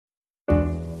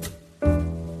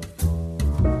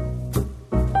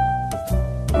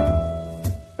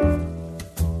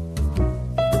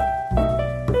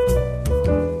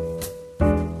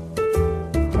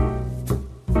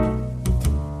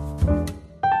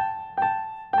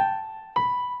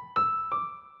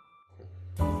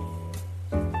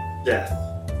Death.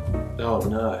 Oh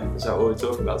no, is that what we're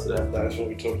talking about today? That's what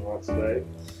we're talking about today.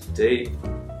 Deep,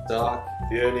 dark.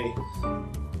 The only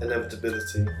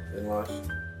inevitability in life.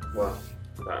 Well,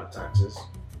 that and taxes.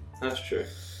 That's true.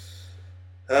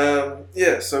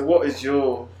 So what is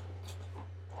your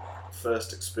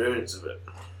first experience of it?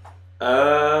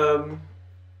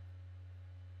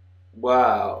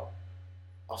 Wow.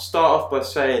 I'll start off by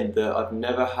saying that I've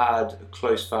never had a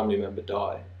close family member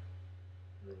die.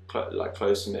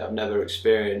 Close to me. I've never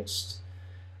experienced.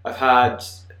 I've had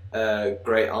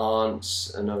great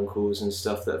aunts and uncles and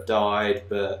stuff that have died,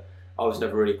 but I was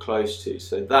never really close to.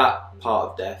 So that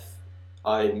part of death,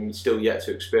 I'm still yet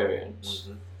to experience.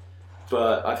 Mm-hmm.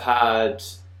 But I've had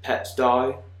pets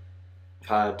die. I've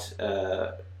had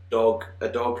a dog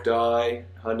die,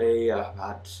 Honey. I've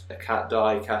had a cat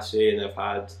die, Cassie, and I've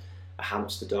had a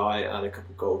hamster die and a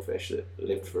couple of goldfish that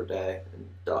lived for a day and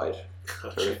died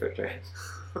horrifically.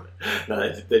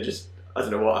 No, they just, I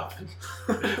don't know what happened.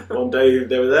 One day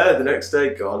they were there, the next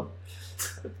day gone.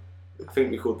 I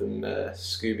think we called them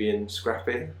Scooby and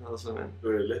Scrappy or something.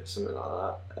 Really? Something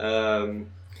like that.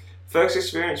 First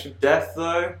experience with death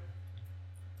though.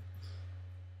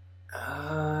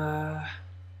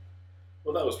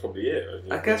 Well, that was probably it.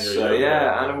 I guess so,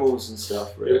 yeah. Animals and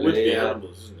stuff, really. It would be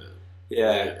animals, isn't it?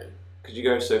 Yeah, because you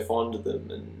go so fond of them,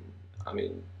 and I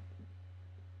mean,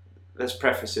 let's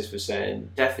preface this with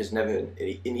saying death is never an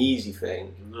easy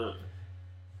thing. No.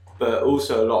 But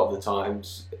also a lot of the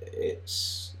times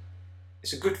it's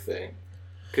a good thing,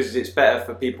 because it's better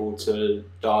for people to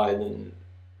die than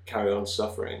carry on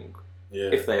suffering. Yeah.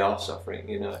 If they are suffering,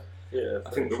 you know. Yeah. I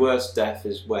think the worst death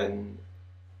is when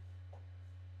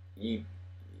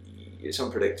it's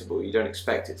unpredictable. You don't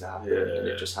expect it to happen, and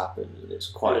it just happens, and it's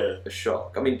quite a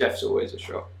shock. I mean, death's always a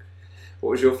shock.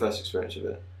 What was your first experience of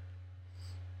it?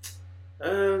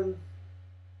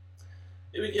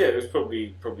 It was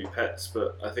probably pets,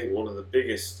 but I think one of the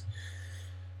biggest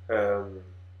times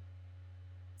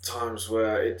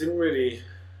where I didn't really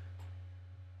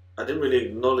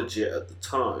acknowledge it at the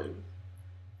time,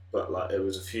 but like it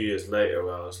was a few years later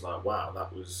where I was like, wow,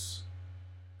 that was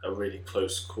a really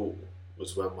close call.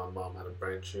 Was when my mum had a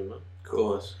brain tumour. Of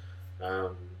course.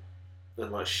 And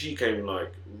like she came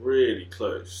like really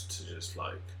close to just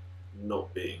like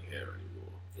not being here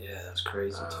anymore. Yeah, that's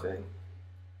crazy to think.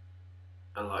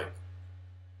 And like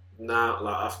now,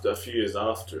 like after a few years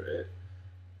after it,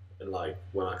 and like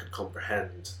when I could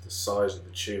comprehend the size of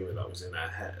the tumour that was in her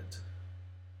head,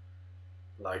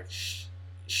 like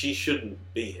she shouldn't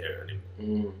be here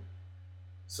anymore.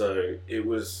 So it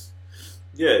was.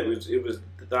 Yeah, it was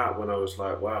that when I was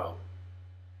like, wow.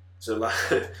 So like,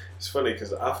 it's funny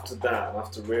because after that, and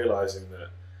after realising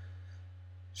that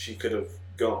she could have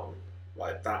gone,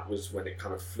 like that was when it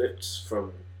kind of flipped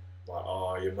from like,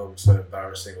 oh, your mum's so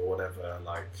embarrassing or whatever.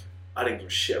 Like, I didn't give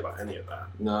a shit about any of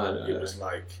that. No. It was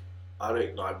like, I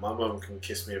don't like my mum can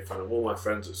kiss me in front of all my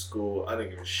friends at school. I don't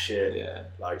give a shit. Yeah.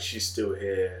 Like she's still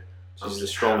here. She's the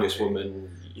strongest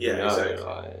woman. Yeah, exactly.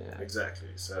 Like,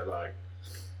 Exactly. So like.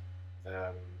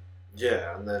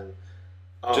 And then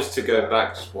just to go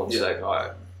back just one sec,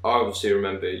 I obviously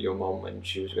remember your mom when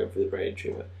she was going through the brain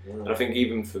tumour, and I think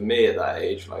even for me at that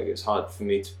age, like it's hard for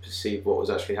me to perceive what was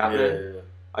actually happening.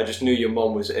 I just knew your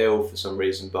mom was ill for some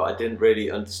reason, but I didn't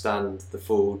really understand the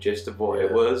full gist of what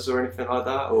it was or anything like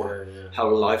that, or how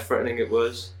life-threatening it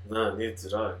was. No, neither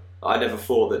did I. I never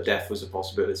thought that death was a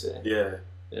possibility. Yeah,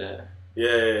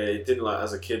 it didn't, like,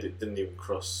 as a kid, it didn't even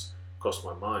cross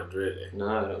my mind, really. No,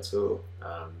 not at all.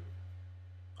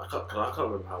 I can't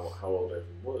remember how old I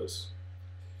even was.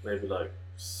 Maybe like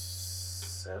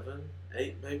 7,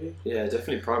 8, maybe. Yeah,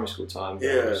 definitely primary school time. But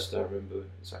I just don't remember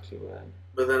exactly when.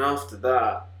 But then after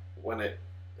that, when it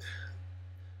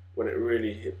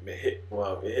really hit me, it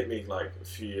hit me like a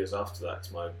few years after that.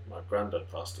 'Cause my granddad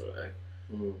passed away.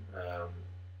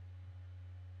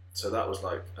 So that was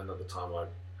like another time I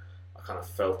kind of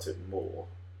felt it more.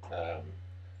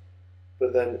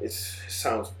 But then it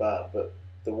sounds bad, but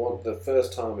the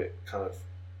first time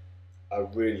I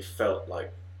really felt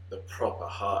like the proper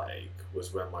heartache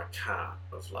was when my cat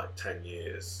of like 10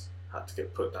 years had to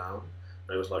get put down.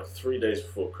 And it was like 3 days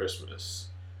before Christmas.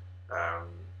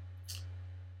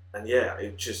 And yeah,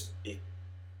 it just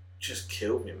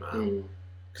killed me, man.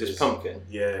 Because Pumpkin?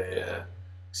 Yeah.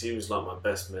 Because he was like my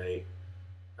best mate.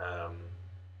 And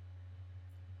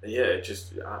yeah, it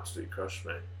absolutely crushed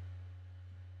me.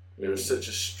 It was such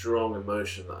a strong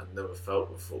emotion that I'd never felt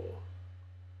before.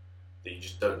 That you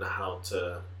just don't know how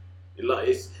to.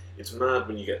 It's mad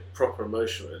when you get proper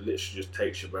emotional. It literally just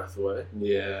takes your breath away.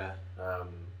 Yeah.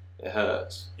 It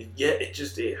hurts.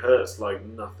 It hurts like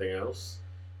nothing else.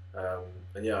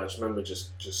 And yeah, I just remember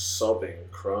just sobbing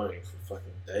and crying for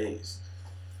fucking days.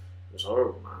 It was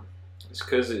horrible, man. It's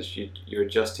because you're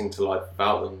adjusting to life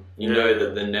without them. You know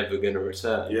that they're never going to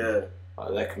return. Yeah.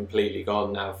 Like, they're completely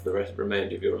gone now for the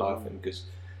remainder of your life, and because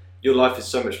your life is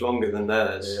so much longer than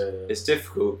theirs, it's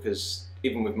difficult. Because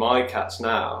even with my cats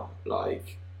now,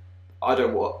 like, I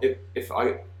don't want if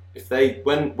they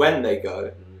when they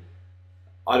go,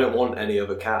 I don't want any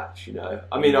other cats. You know,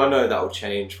 I mean, I know that will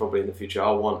change probably in the future.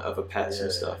 I want other pets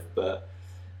and stuff, but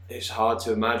it's hard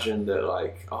to imagine that,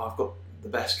 like, oh, I've got the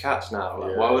best cats now.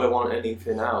 Like, why would I want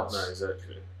anything else? No,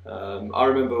 exactly. I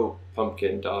remember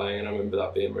Pumpkin dying, and I remember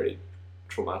that being really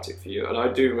traumatic for you. And I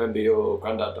do remember your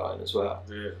granddad dying as well.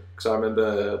 Yeah. Because I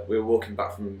remember we were walking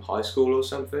back from high school or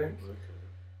something,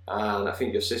 and I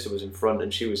think your sister was in front,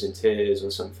 and she was in tears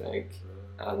or something.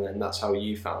 And then that's how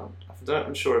you found.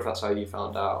 I'm sure if that's how you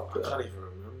found out. But I can't even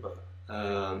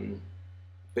remember.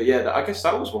 But yeah, I guess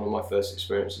that was one of my first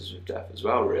experiences with death as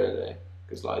well, really.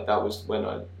 Because like that was when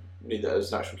I knew that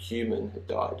an actual human had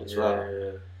died as well.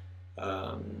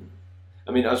 Yeah.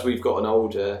 I mean, as we've gotten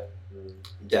older,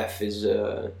 death is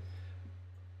a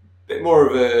bit more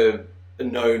of a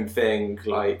known thing.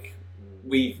 Like,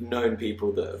 we've known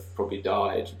people that have probably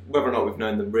died, whether or not we've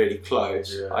known them really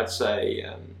close. I'd say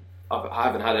I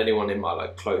haven't had anyone in my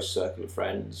like close circle of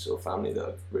friends or family that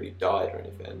have really died or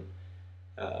anything.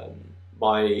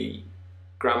 My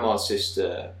grandma's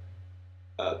sister,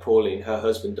 Pauline, her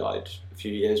husband died a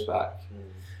few years back,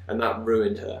 and that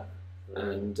ruined her.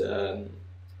 And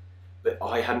but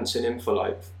I hadn't seen him for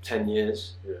like 10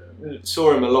 years.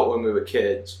 Saw him a lot when we were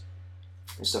kids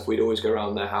and stuff. We'd always go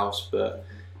around their house, but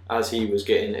as he was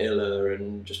getting iller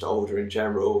and just older in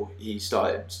general, he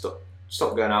stopped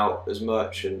going out as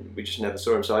much, and we just never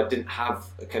saw him. So I didn't have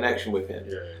a connection with him.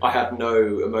 I had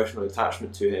no emotional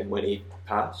attachment to him when he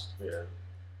passed.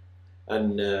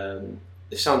 And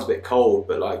it sounds a bit cold,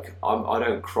 but like I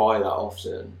don't cry that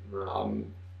often.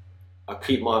 I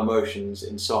keep my emotions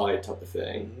inside, type of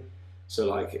thing. So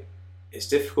like it's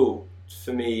difficult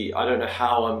for me. I don't know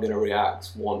how I'm going to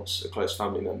react once a close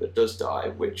family member does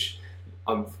die, which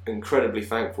I'm incredibly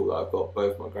thankful that I've got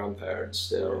both my grandparents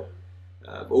still.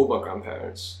 All my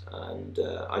grandparents, and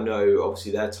I know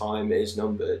obviously their time is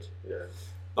numbered.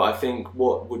 But I think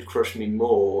what would crush me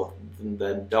more than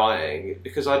them dying,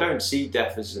 because I don't see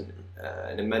death as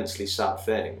an immensely sad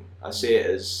thing. I see it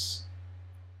as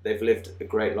they've lived a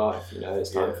great life. You know, it's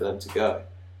time for them to go.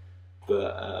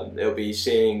 But it'll be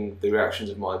seeing the reactions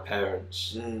of my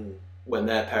parents when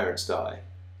their parents die,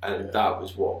 and that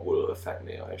was what will affect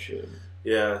me, I assume.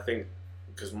 Yeah, I think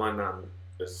because my nan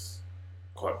is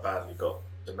quite badly got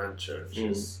dementia, and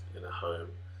she's in a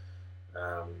home,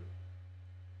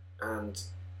 and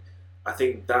I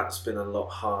think that's been a lot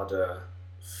harder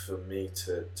for me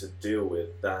to deal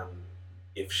with than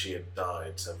if she had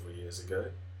died several years ago,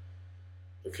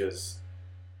 because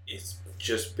it's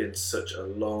just been such a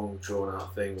long drawn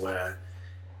out thing where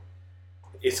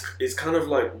it's kind of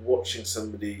like watching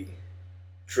somebody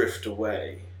drift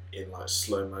away in like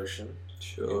slow motion,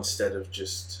 instead of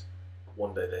just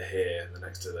one day they're here and the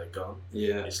next day they're gone.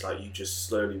 It's like you just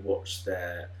slowly watch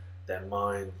their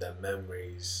mind, their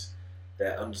memories,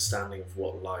 their understanding of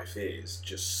what life is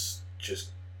just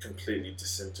completely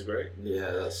disintegrate.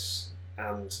 That's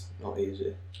not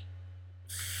easy.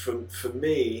 For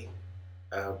me,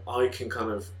 I can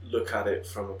kind of look at it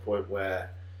from a point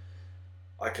where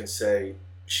I can say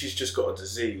she's just got a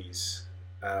disease,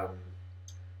 and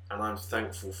I'm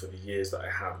thankful for the years that I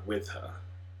had with her.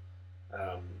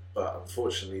 But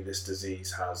unfortunately, this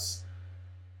disease has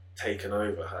taken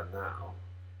over her now,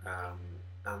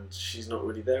 and she's not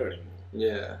really there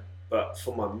anymore. But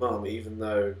for my mum, even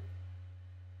though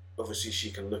obviously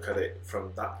she can look at it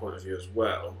from that point of view as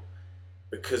well,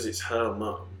 because it's her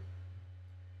mum,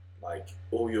 like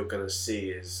all you're gonna see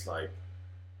is like,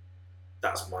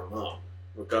 that's my mum,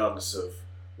 regardless of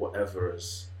whatever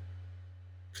has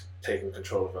taken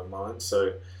control of her mind.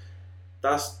 So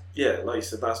that's, like you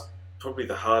said, that's probably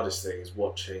the hardest thing, is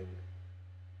watching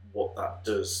what that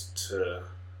does to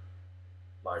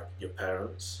like your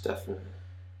parents. Definitely.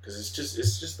 Because it's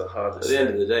just the hardest. At the end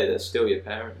of the day, they're still your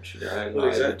parents, you know. Like,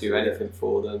 exactly, you do anything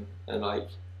for them, and like,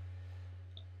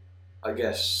 I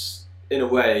guess in a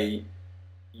way,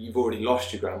 you've already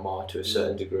lost your grandma to a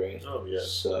certain degree.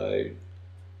 So,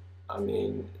 I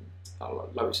mean,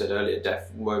 like we said earlier,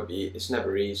 death won't be. It's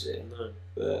never easy.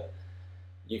 But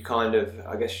you kind of,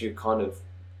 I guess, you're kind of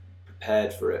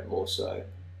prepared for it more so.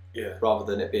 Rather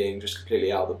than it being just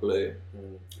completely out of the blue.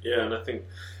 And I think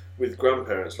with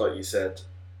grandparents, like you said,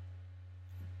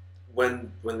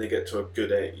 when they get to a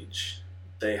good age,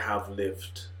 they have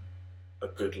lived a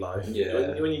good life.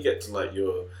 Yeah. When you get to like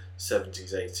your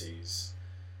 70s, 80s,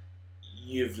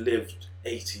 you've lived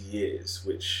 80 years,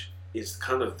 which is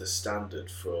kind of the standard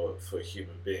for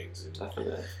human beings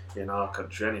Definitely. in our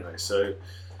country anyway. So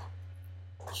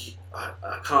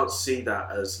I can't see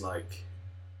that as like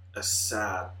a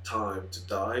sad time to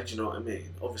die. Do you know what I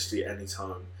mean? Obviously, any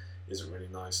time isn't really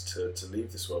nice to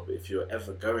leave this world, but if you're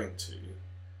ever going to,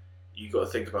 you got to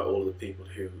think about all the people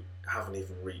who haven't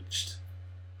even reached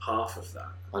half of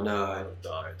that. I know. And have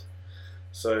died.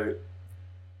 So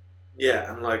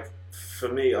yeah, and like for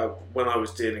me, when I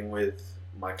was dealing with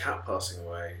my cat passing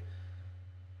away,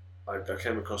 I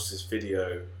came across this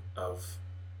video of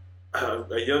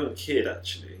a young kid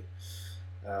actually,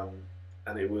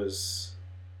 and it was,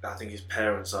 I think his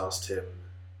parents asked him,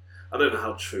 I don't know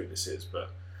how true this is,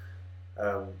 but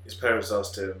his parents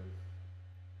asked him,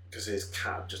 because his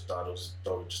cat just died or his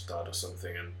dog just died or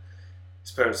something, and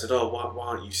his parents said, "Oh, why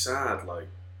aren't you sad, like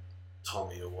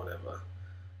Tommy or whatever?"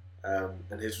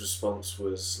 And his response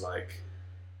was like,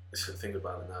 think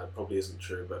about it now, it probably isn't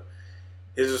true, but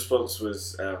his response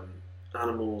was,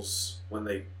 animals,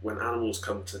 when animals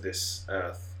come to this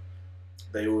earth,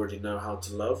 they already know how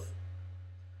to love,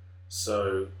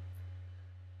 so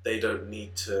they don't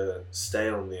need to stay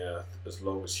on the earth as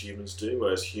long as humans do,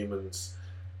 whereas humans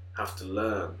have to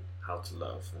learn how to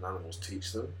love and animals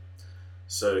teach them.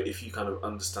 So if you kind of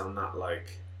understand that,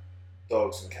 like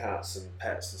dogs and cats and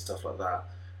pets and stuff like that,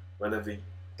 whenever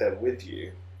they're with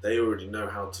you, they already know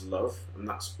how to love, and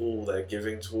that's all they're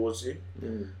giving towards you.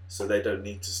 So they don't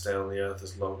need to stay on the earth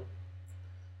as long.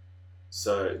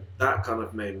 So that kind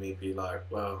of made me be like,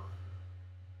 well,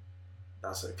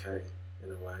 that's okay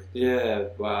in a way. Yeah,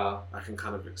 wow. I can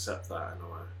kind of accept that in a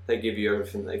way. They give you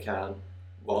everything they can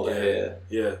while they're here.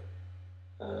 Yeah.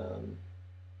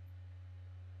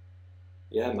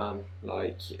 Yeah, man.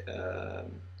 Like,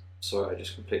 sorry, I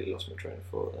just completely lost my train of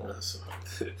thought there. That's all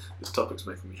right. This topic's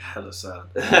making me hella sad.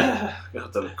 I'm gonna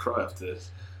have to cry after this.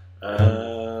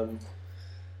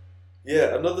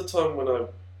 Yeah, another time when I'm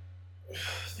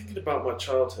thinking about my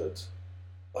childhood,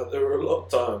 like, there were a lot of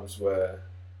times where,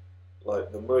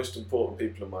 like, the most important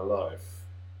people in my life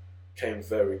came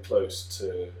very close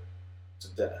to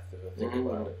death, if I think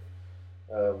about it.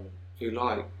 Who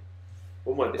like?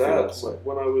 Well, my dad,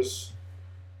 when I was,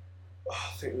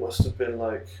 I think it must have been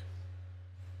like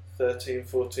 13,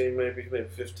 14, maybe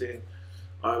 15.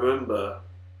 I remember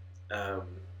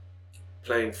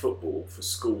playing football for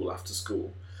school, after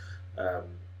school.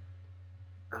 And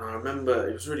I remember,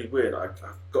 it was really weird, I've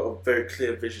got a very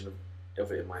clear vision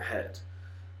of it in my head,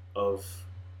 of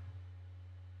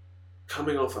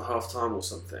coming off at half time or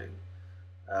something,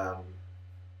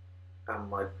 and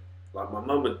my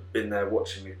mum had been there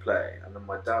watching me play, and then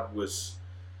my dad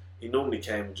he normally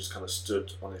came and just kind of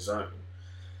stood on his own,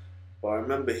 but I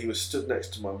remember he was stood next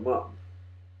to my mum,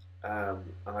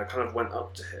 and I kind of went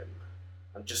up to him,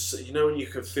 and just, you know when you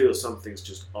can feel something's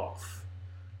just off,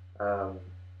 and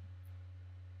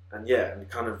yeah, and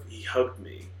he hugged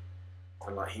me,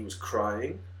 and like he was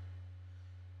crying,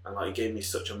 and like he gave me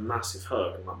such a massive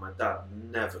hug, and like my dad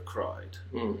never cried.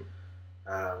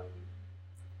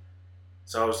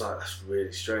 So I was like, that's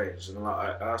really strange, and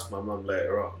like I asked my mum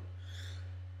later on,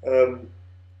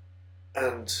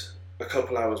 and a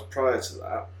couple hours prior to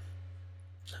that,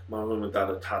 my mum and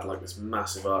dad had like this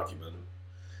massive argument.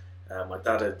 My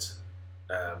dad had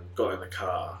got in the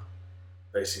car,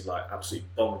 basically like absolutely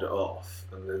bombed it off,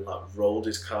 and then like rolled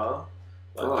his car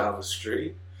like down the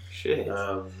street. Shit.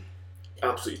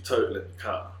 Absolutely total in the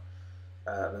car,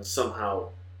 and then somehow,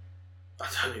 I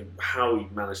don't know how he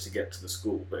managed to get to the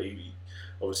school, but he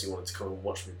obviously wanted to come and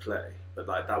watch me play, but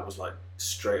like that was like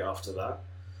straight after that.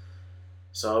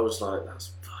 So I was like,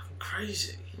 that's fucking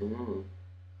crazy.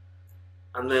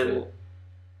 And then,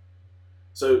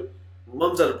 so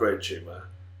mum's had a brain tumour,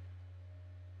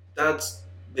 dad's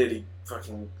nearly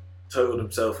fucking totaled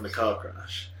himself in a car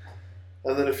crash,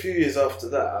 and then a few years after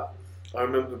that, I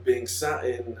remember being sat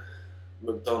in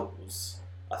McDonald's,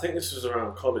 I think this was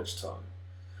around college time,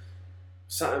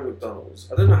 sat in McDonald's.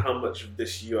 I don't know how much of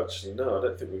this you actually know, I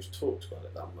don't think we've talked about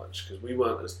it that much, because we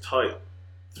weren't as tight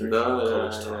through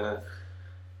college time. Yeah.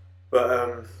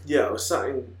 But yeah, I was sat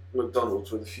in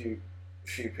McDonald's with a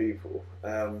few people,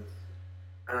 and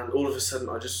all of a sudden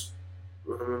I just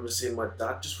remember seeing my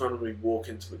dad just randomly walk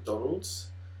into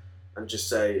McDonald's and just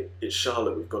say, "It's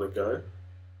Charlotte, we've got to go."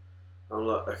 And I'm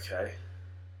like, okay.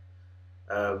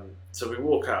 So we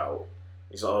walk out.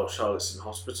 He's like, "Oh, Charlotte's in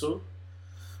hospital."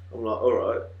 I'm like, all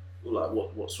right. Like,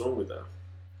 what's wrong with her?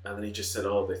 And then he just said,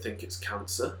 "Oh, they think it's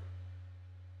cancer."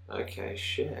 Okay,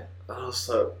 shit. And I was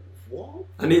like, what?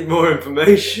 I need more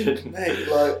information. Mate,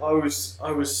 like I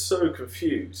was so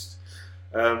confused.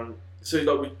 So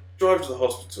like we drive to the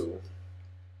hospital,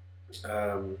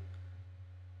 and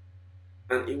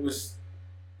it was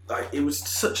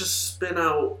such a spin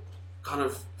out kind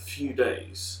of few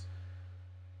days,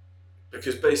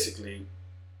 because basically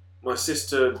my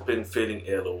sister had been feeling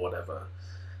ill or whatever,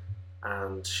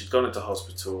 and she'd gone into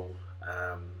hospital,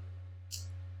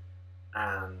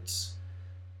 and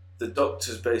the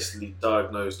doctors basically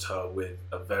diagnosed her with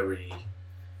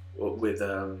what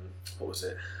was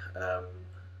it?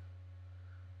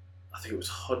 I think it was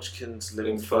Hodgkin's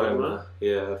lymphoma.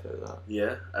 Yeah, I've heard that.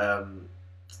 Yeah.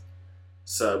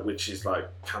 So, which is like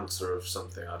cancer of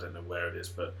something. I don't know where it is,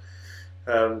 but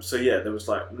so yeah, there was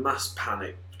like mass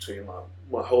panic between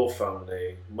my whole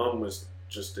family. Mum was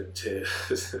just in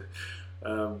tears,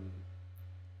 and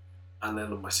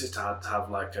then my sister had to have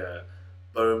like a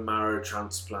bone marrow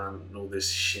transplant and all this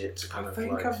shit to kind of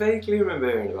like. I vaguely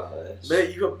remember hearing about this.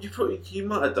 Mate, you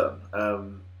might have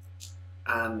done.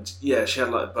 And yeah, she had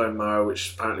like a bone marrow,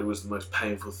 which apparently was the most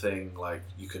painful thing like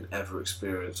you can ever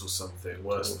experience, or something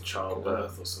worse than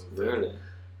childbirth or something. Really?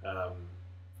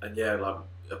 And yeah, like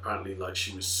apparently like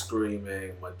she was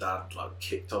screaming. My dad like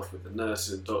kicked off with the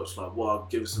nurses and doctors, like, "Well,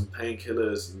 give her some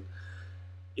painkillers." And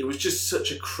it was just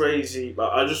such a crazy.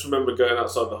 Like I just remember going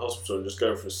outside the hospital and just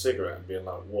going for a cigarette and being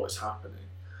like, "What is happening?"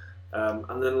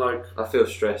 And then like I feel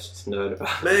stressed knowing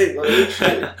about mate, like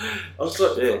literally, I was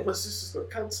like, Shit. my sister's got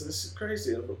cancer. This is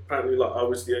crazy. And apparently, like I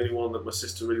was the only one that my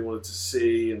sister really wanted to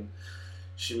see, and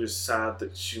she was sad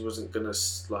that she wasn't gonna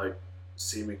like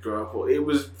see me grow up. Or it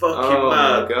was fucking mad.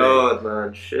 Oh my god,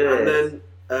 man, shit.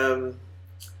 And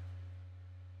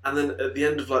then at the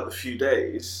end of like the few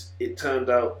days, it turned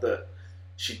out that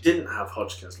she didn't have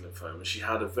Hodgkin's lymphoma. She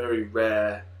had a very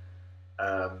rare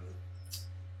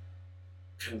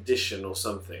condition or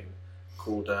something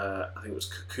called I think it was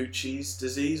Kikuchi's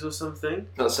disease or something.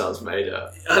 That sounds made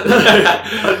up.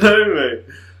 I know,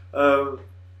 mate.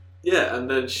 Yeah, and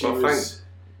then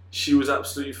she was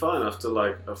absolutely fine after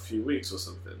like a few weeks or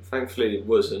something. Thankfully, it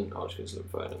wasn't Hodgkin's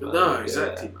lymphoma. No,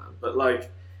 exactly, man. But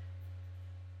like,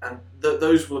 and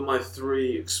those were my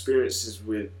three experiences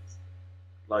with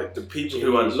like the people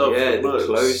who I love the most.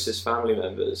 The closest family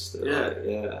members. Yeah.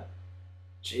 Yeah.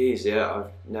 Jeez, yeah, I've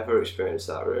never experienced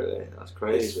that really. That's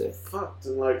crazy. It's fucked,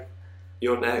 and like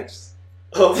you're next.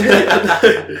 Oh, mate,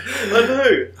 I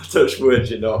know. I touch wood,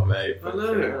 you're not, mate. I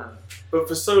know. Yeah. But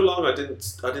for so long, I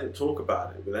didn't talk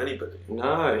about it with anybody.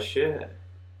 No shit.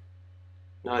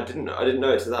 No, I didn't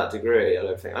know it to that degree. I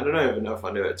don't think. I don't even know if I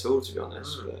knew it at all, to be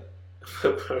honest.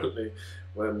 But apparently,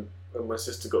 when my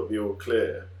sister got the all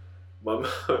clear, my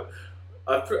mum,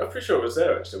 I'm pretty sure I was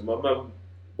there actually. My mum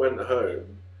went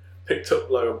home, picked up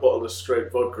like a bottle of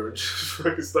straight vodka and just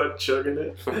fucking started chugging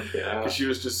it. Yeah. Because she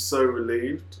was just so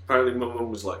relieved. Apparently my mum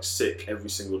was like sick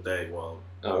every single day while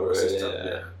oh my really?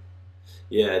 sister,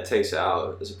 yeah, it takes it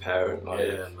out as a parent. Like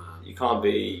yeah, man. You can't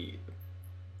be.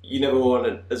 You never want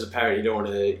to, as a parent, you don't want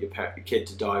your kid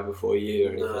to die before you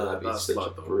or anything. That'd be such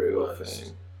like a brutal worst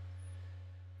thing.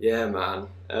 Yeah, man.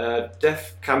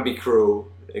 Death can be cruel.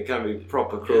 It can be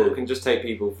proper cruel. Yeah. It can just take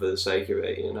people for the sake of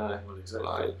it, you know. Well, exactly.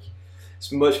 Like,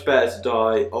 it's much better to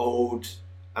die old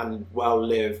and well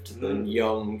lived than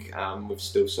young and with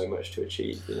still so much to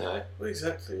achieve, you know. Well,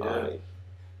 exactly. Yeah. Like,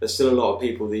 there's still a lot of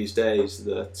people these days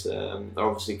that are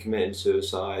obviously committing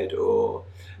suicide or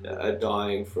are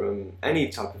dying from any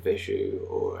type of issue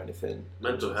or anything.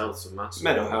 Mental health's a massive.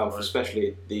 Mental health, right?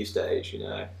 especially these days, you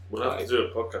know. We'll have to do a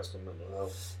podcast on mental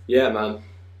health. Yeah, man.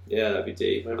 Yeah, that'd be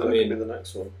deep. Maybe I that mean, could be the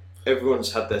next one.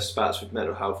 everyone's had their spats with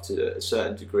mental health to a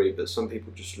certain degree, but some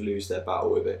people just lose their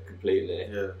battle with it completely,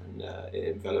 and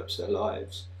it envelops their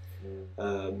lives.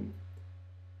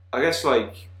 I guess,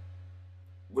 like,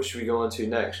 what should we go on to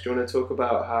next? Do you want to talk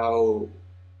about how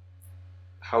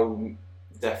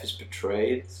death is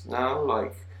portrayed now?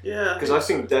 Like, yeah, because I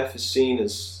think death is seen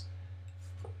as,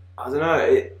 I don't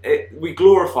know, we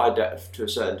glorify death to a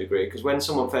certain degree, because when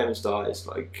someone famous dies,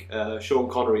 like Sean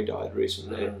Connery died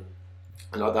recently, and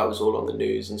like, that was all on the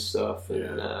news and stuff,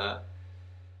 and I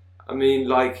mean,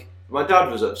 like, my dad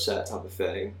was upset type of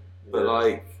thing, but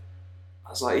like, I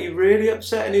was like, are you really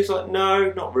upset? And he's like,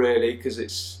 no, not really,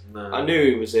 because I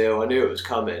knew he was ill, I knew it was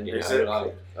coming, you know,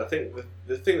 like. I think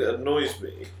the thing that annoys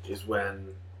me is when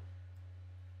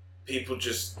people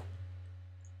just,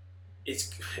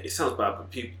 it sounds bad, but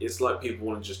it's like people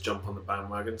want to just jump on the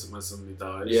bandwagon when somebody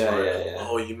dies. Yeah.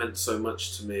 Oh, you meant so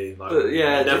much to me. Like, but,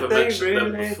 yeah, I never mentioned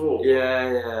them really? before.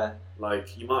 Yeah.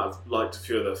 Like, you might have liked a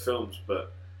few of their films,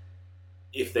 but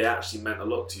if they actually meant a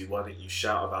lot to you, why didn't you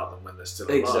shout about them when they're still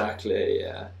alive? Exactly,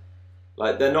 yeah.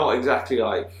 Like they're not exactly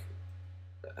like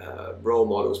role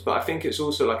models, but I think it's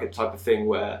also like a type of thing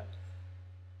where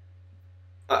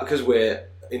because we're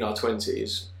in our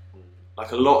 20s,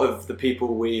 like a lot of the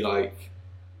people we like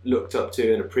looked up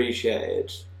to and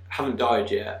appreciated haven't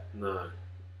died yet. No.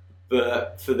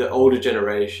 But for the older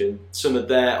generation, some of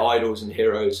their idols and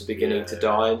heroes are beginning to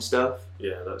die and stuff.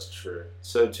 Yeah, that's true.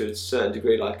 So to a certain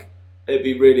degree, like it'd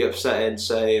be really upsetting,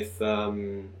 say if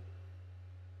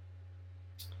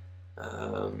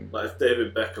like if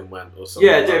David Beckham went or something.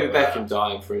 yeah, David like Beckham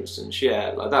dying, for instance.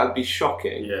 Yeah, like that would be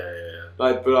shocking. Yeah, yeah.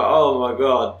 Like, but like, oh my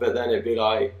god! But then it'd be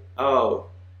like, oh,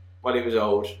 well, he was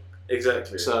old.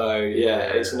 Exactly. So yeah,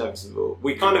 it's inevitable.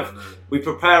 We No. we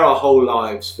prepare our whole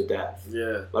lives for death.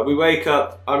 Yeah. Like we wake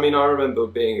up. I mean, I remember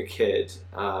being a kid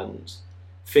and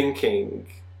thinking,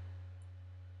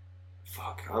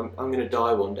 "Fuck, I'm gonna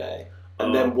die one day."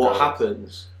 And then what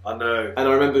happens? I know. And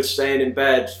I remember staying in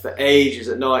bed for ages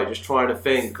at night, just trying to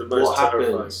think The most what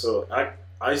terrifying happens. thought.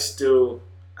 I still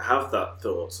have that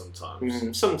thought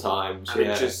sometimes. Sometimes, And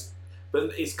yeah. it just, but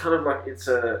it's kind of like it's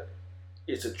a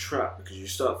trap because you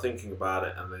start thinking about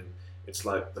it, and then it's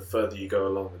like the further you go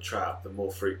along the trap, the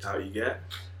more freaked out you get.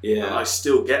 Yeah. And I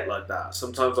still get like that.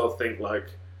 Sometimes I'll think like,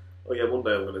 oh yeah, one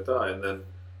day I'm gonna die, and then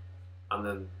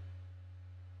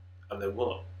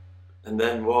what? And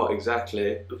then what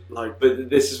exactly? Like, But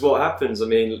this is what happens. I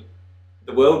mean,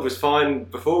 the world was fine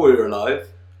before we were alive,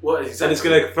 what exactly? and it's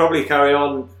going to probably carry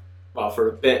on, well, for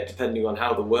a bit, depending on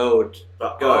how the world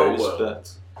but goes. our world,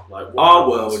 But like our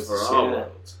what happens world, for our yeah.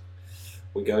 world.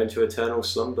 we go into eternal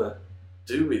slumber.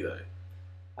 Do we though?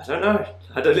 I don't know.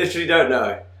 Literally don't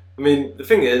know. I mean, the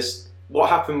thing is, what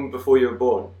happened before you were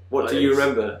born? What do you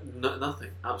remember? Nothing.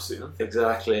 Absolutely nothing.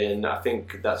 Exactly, and I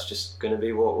think that's just going to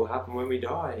be what will happen when we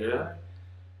die. You Yeah. know?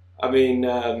 I mean,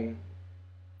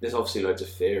 there's obviously loads of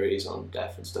theories on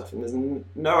death and stuff, and there's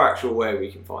no actual way we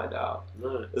can find out.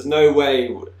 No. There's no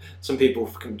way some people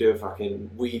can do a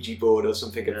fucking Ouija board or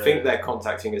something and think they're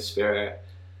contacting a spirit.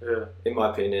 Yeah. In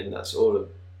my opinion, that's all a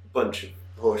bunch of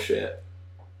horseshit.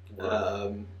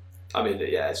 Wow. I mean,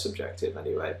 yeah, it's subjective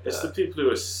anyway. But It's the people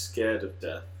who are scared of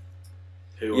death.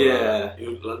 Who Yeah.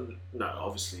 no,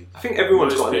 obviously. I think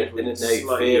everyone's Most got an people innate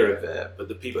slightly, fear of it. But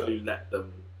the people who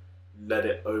let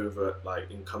it over,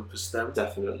 like encompass them,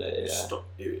 Definitely, yeah.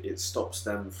 it stops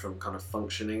them from kind of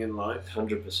functioning in life.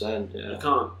 100%, yeah. You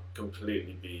can't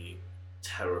completely be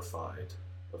terrified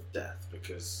of death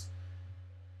because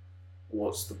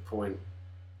what's the point?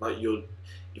 Like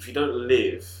if you don't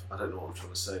live, I don't know what I'm trying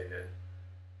to say here.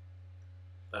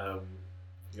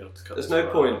 You have to cut There's this no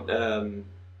part point. out.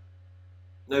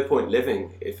 No point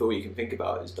living if all you can think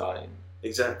about is dying.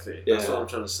 Exactly. That's Yeah. what I'm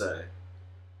trying to say.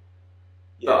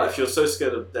 Yeah, But if you're so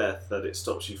scared of death that it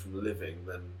stops you from living,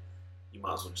 then you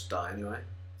might as well just die anyway.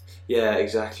 Yeah,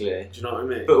 exactly. Do you know what I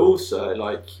mean? But also,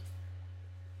 like,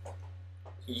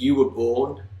 you were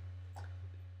born.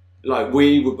 Like,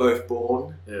 we were both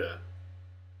born, yeah,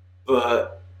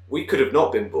 but we could have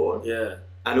not been born. yeah,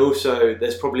 And also,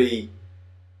 there's probably,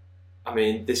 I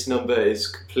mean, this number is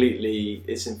completely,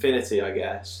 it's infinity, I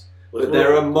guess. Well, But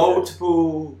there are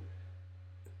multiple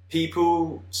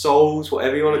people, souls,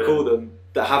 whatever you want to Yeah. call them,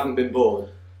 that haven't been born.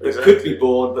 That Exactly. could be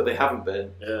born, but they haven't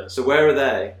been. Yeah, So where are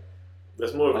they?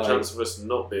 there's more of a Like- chance of us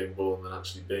not being born than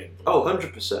actually being born. Oh,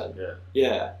 100%. Yeah,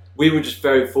 Yeah. We were just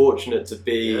very fortunate to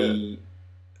be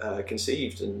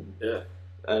conceived and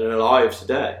alive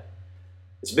today.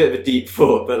 It's a bit of a deep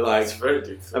thought, but like, it's very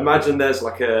deep. imagine there's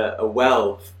like a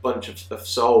bunch of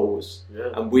souls, Yeah,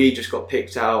 and we just got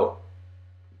picked out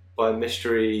by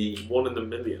mystery. 1 in a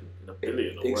million, in a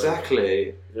billion. Or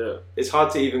Exactly. whatever. It's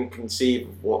hard to even conceive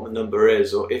of what the number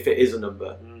is, or if it is a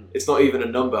number. Yeah. It's not even a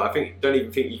number. Don't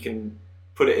even think you can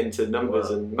put it into numbers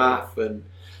Wow. and math, and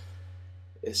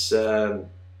it's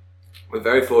we're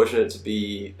very fortunate to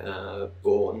be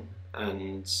born,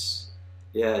 and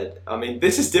yeah, I mean,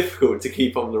 this is difficult to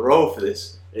keep on the roll for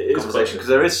this It is conversation because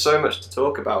there is so much to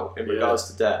talk about in regards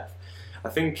to death. I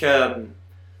think going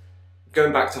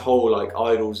back to whole like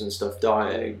idols and stuff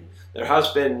dying, there has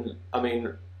been. I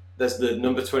mean, there's the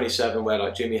number 27 where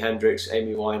like Jimi Hendrix,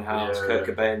 Amy Winehouse, Yeah, Kurt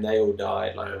Cobain, they all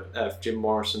died. Like Yeah. Jim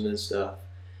Morrison and stuff,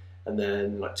 and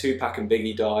then like Tupac and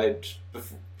Biggie died.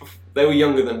 They were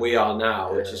younger than we are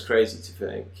now, which Yeah. is crazy to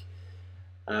think.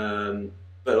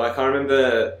 But like I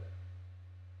remember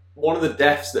one of the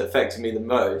deaths that affected me the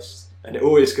most, and we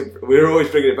were always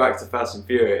bringing it back to Fast and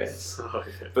Furious, Oh,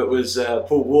 yeah. but was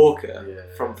Paul Walker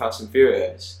Yeah. from Fast and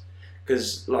Furious.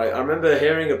 Because like I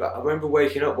remember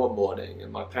waking up one morning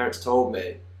and my parents told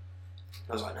me,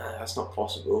 I was like, no, that's not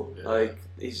possible. Yeah. Like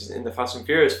he's in the Fast and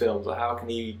Furious films. Like how can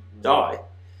he die?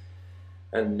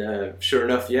 And sure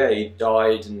enough, yeah, he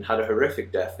died and had a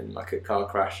horrific death in like a car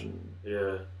crash, and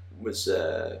Yeah. was.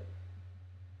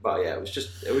 But yeah, it was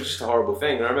just a horrible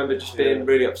thing. And I remember just being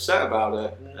really upset about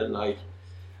it, and like,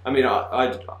 I mean,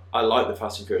 I like the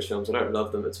Fast and Furious films. I don't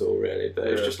love them at all, really, but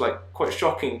it was just like quite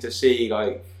shocking to see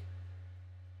like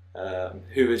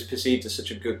who is perceived as such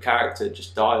a good character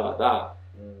just die like that.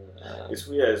 It's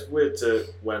weird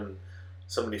when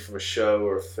somebody from a show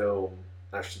or a film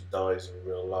actually dies in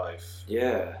real life.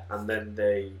 Yeah. And then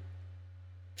they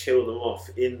kill them off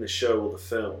in the show or the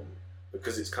film,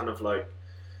 because it's kind of like,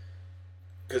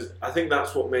 because I think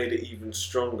that's what made it even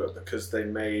stronger, because they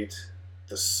made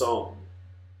the song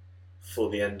for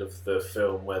the end of the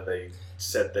film where they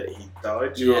said that he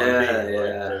died. Do you know what I mean?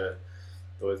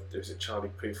 Like was it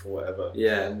Charlie Puth or whatever?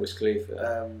 Yeah, and Wiz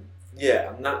Khalifa.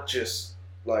 Yeah, and that just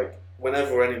like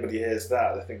whenever anybody hears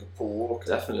that, they think of Paul Walker.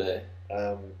 Definitely.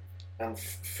 And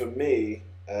for me,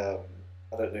 I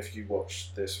don't know if you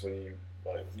watched this when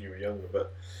you were younger,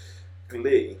 but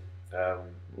Glee.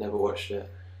 Never watched it.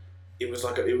 It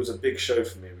was a big show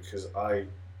for me, because I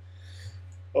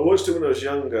watched it when I was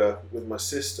younger with my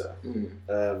sister, and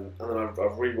then I've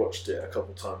rewatched it a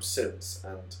couple of times since,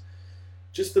 and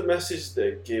just the message that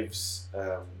it gives.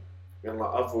 And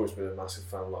like I've always been a massive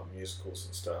fan of like musicals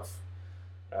and stuff,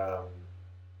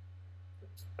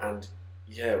 and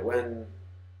yeah, when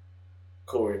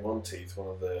Corey Monteith, one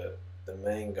of the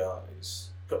main guys,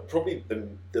 probably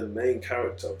the main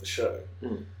character of the show,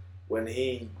 when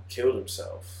he killed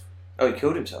himself. Oh, he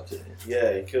killed himself, didn't he?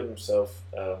 Yeah, he killed himself,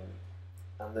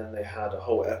 and then they had a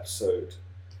whole episode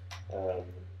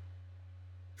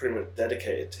pretty much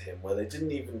dedicated to him, where they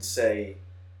didn't even say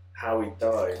how he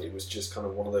died. It was just kind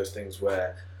of one of those things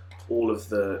where all of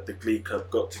the Glee Club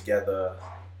got together,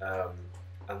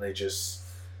 and they just...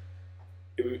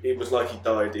 It was like he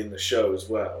died in the show as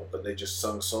well, but they just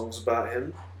sung songs about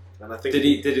him. And I think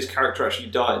did his character actually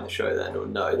die in the show then, or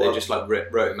no? They just like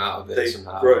wrote him out of it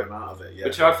somehow. They wrote him out of it, yeah.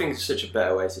 Which I think is such a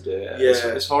better way to do it.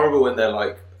 Yeah. It's horrible when they're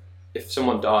like, if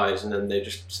someone dies and then they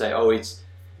just say, "Oh, he's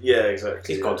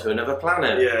exactly. He's gone to another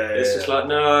planet." Yeah, it's just like,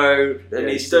 no, there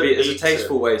needs to be. It's a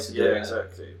tasteful way to do it. Yeah,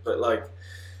 exactly. But like,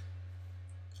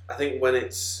 I think when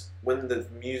there's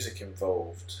music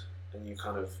involved, and you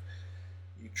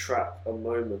trap a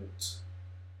moment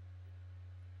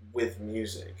with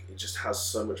music, it just has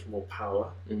so much more power.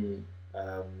 And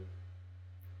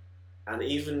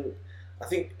even I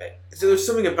think so there's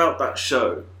something about that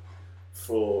show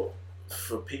for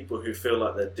people who feel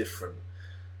like they're different,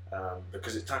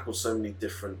 because it tackles so many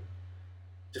different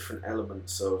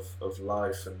elements of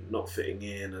life and not fitting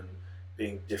in and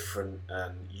being different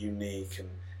and unique. And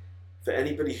for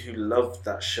anybody who loved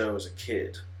that show as a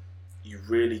kid, you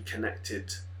really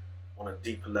connected on a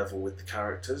deeper level with the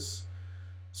characters.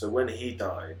 So when he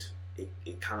died, it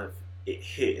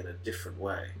hit in a different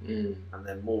way. And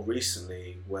then more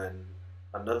recently, when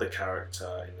another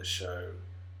character in the show,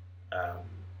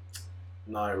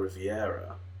 Naya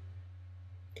Riviera,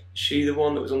 she the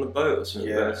one that was on the boat or something?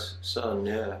 Yeah. Son,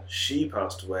 yeah. She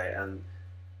passed away, and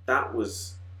that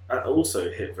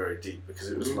also hit very deep, because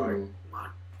it was like, my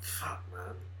fuck,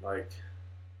 man, like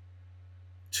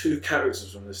 2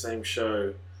 characters from the same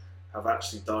show have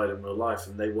actually died in real life,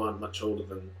 and they weren't much older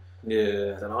than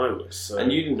I was. So.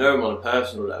 And you didn't know them on a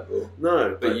personal level.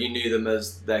 No, but you knew them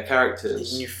as their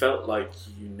characters. You felt like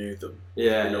you knew them.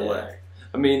 In a way.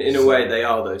 I mean, in a way, they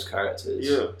are those characters.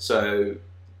 Yeah. So,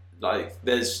 like,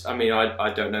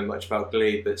 I don't know much about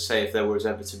Glee, but say if there was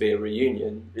ever to be a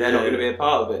reunion, they're not going to be a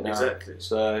part of it now. Exactly.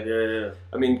 So,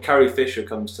 I mean, Carrie Fisher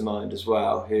comes to mind as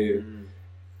well, who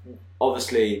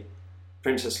obviously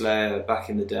Princess Leia back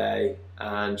in the day,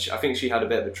 and I think she had a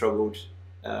bit of a troubled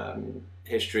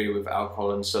history with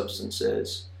alcohol and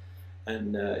substances,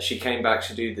 and she came back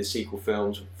to do the sequel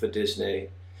films for Disney.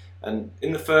 And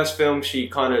in the first film, she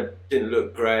kind of didn't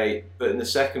look great, but in the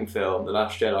second film, The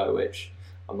Last Jedi, which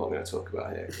I'm not going to talk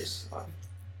about here because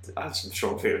I have some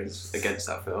strong feelings against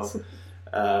that film,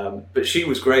 but she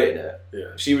was great in it.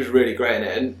 Yeah. She was really great in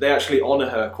it, and they actually honour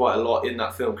her quite a lot in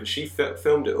that film, because she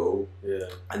filmed it all,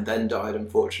 and then died,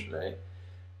 unfortunately.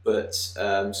 But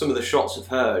some of the shots of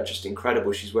her are just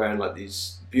incredible. She's wearing like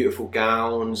these beautiful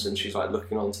gowns, and she's like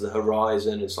looking onto the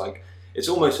horizon. It's like, it's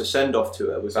almost a send-off to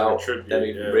her without them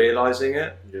even realising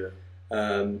it. Yeah.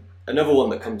 Another one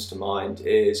that comes to mind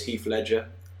is Heath Ledger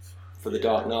for The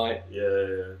Dark Knight.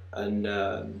 Yeah. And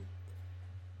I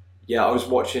was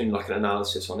watching like an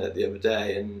analysis on it the other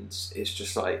day, and it's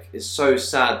just like, it's so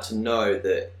sad to know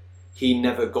that he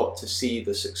never got to see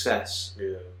the success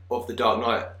of The Dark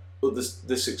Knight, or the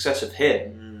success of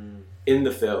him in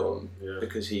the film,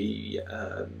 because he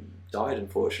died,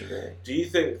 unfortunately. Do you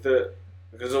think that,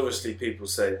 because obviously people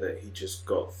say that he just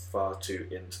got far too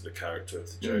into the character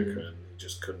of the Joker and he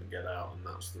just couldn't get out, and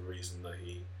that's the reason that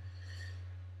he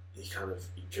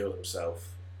killed himself.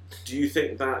 Do you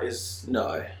think that is... No,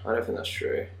 I don't think that's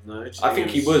true. No, I think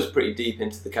he was pretty deep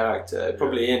into the character,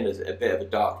 probably in a bit of a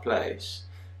dark place.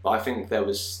 But I think there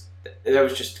was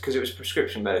just, because it was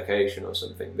prescription medication or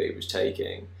something that he was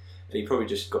taking, and he probably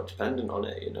just got dependent on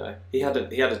it. You know, he had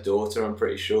a daughter, I'm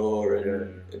pretty sure,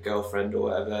 and a girlfriend or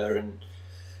whatever. And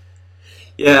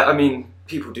yeah, I mean,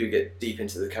 people do get deep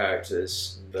into the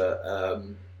characters, but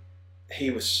he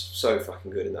was so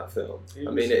fucking good in that film.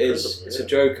 I mean, it's a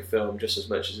Joker film just as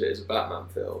much as it is a Batman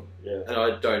film. Yeah. And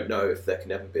I don't know if there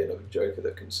can ever be another Joker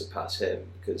that can surpass him,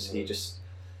 because he just,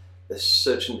 there's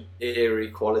such an eerie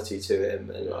quality to him,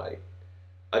 and like,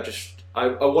 I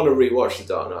want to rewatch The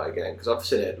Dark Knight again, because I've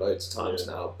seen it loads of times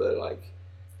now, but like,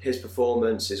 his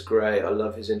performance is great. I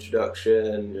love his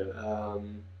introduction.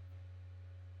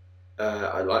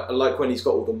 I like when he's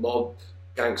got all the mob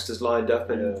gangsters lined up,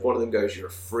 and one of them goes, "You're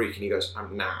a freak," and he goes,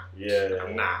 "I'm not."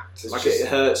 I'm not. Like, it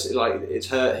hurts. Like, it's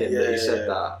hurt him that he said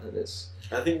that, and it's.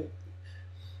 I think,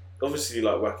 obviously,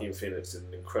 like, Joaquin Phoenix did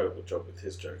an incredible job with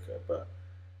his Joker, but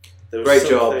there was great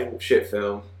job. Shit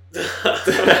film. There's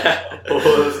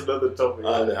another topic.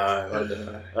 I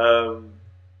know.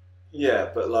 Yeah,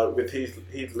 but like with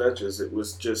Heath Ledger's, it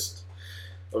was just,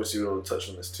 obviously we don't want to touch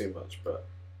on this too much, but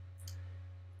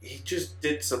he just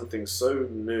did something so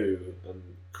new and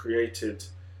created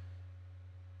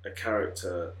a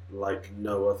character like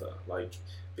no other. Like,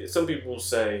 some people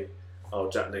say, "Oh,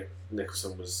 Jack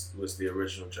Nicholson was the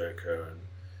original Joker,"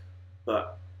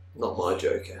 but not my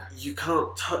Joker. You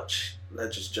can't touch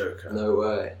Ledger's Joker. No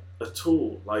way. At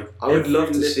all. Like, I would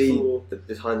love to see the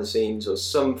behind the scenes, or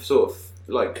some sort of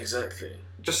like, exactly.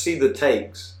 Just see the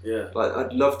takes. Yeah. Like,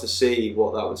 I'd love to see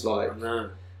what that was like. I know.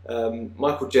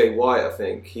 Michael J. White, I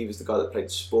think he was the guy that played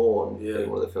Spawn in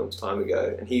one of the films time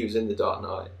ago, and he was in The Dark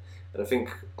Knight. And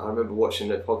I remember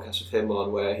watching a podcast with him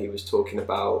on where he was talking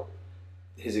about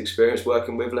his experience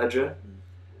working with Ledger.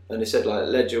 And he said, like,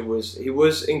 Ledger was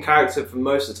in character for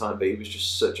most of the time, but he was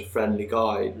just such a friendly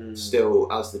guy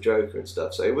still as the Joker and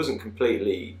stuff. So it wasn't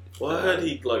completely. Well, I heard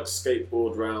he'd like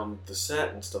skateboard around the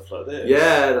set and stuff like this.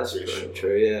 Yeah, that's pretty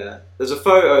true. Yeah, there's a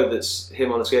photo that's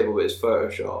him on a skateboard, but it's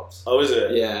photoshopped. Oh, is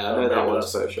it? Yeah, I know that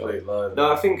one's photoshopped.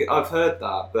 No, I think I've heard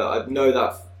that, but I know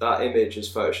that image is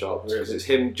photoshopped because it's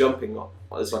him jumping on.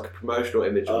 It's like a promotional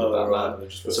image of Batman.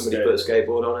 Right. Somebody put a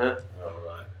skateboard on it. Oh,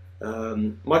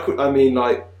 right. Michael. I mean,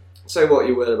 like, say what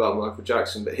you will about Michael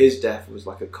Jackson, but his death was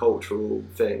like a cultural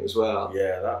thing as well.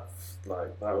 Yeah, that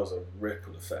was a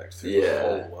ripple effect through the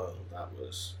whole world. That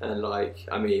was. And like,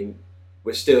 I mean,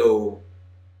 we're still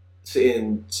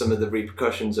seeing some of the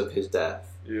repercussions of his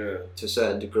death. Yeah. To a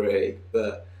certain degree,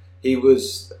 but he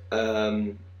was,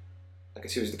 I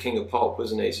guess he was the king of pop,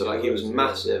 wasn't he? So like, he was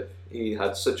massive. He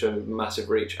had such a massive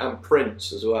reach, and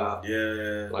Prince as well.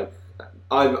 Yeah. Like,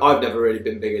 I've never really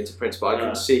been big into Prince, but I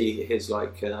can see his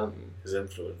like his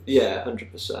influence. Yeah,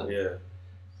 100%.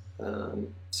 Yeah.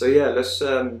 So yeah,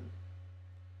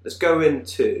 let's go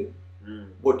into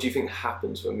what do you think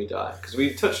happens when we die? Because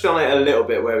we touched on it a little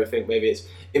bit, where we think maybe it's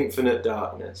infinite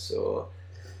darkness, or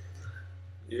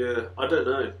yeah, I don't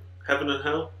know. Heaven and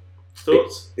hell.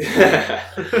 Thoughts?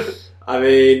 I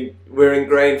mean, we're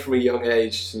ingrained from a young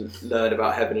age to learn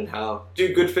about heaven and hell.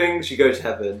 Do good things, you go to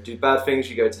heaven. Do bad things,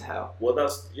 you go to hell. Well,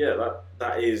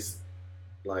 that is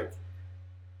like,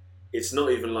 it's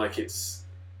not even like it's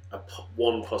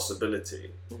one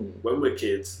possibility. When we're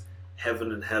kids,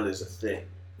 heaven and hell is a thing.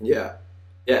 Yeah,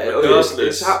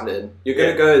 it's happening. You're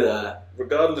going to go there,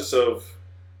 regardless of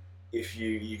if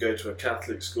you go to a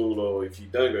Catholic school or if you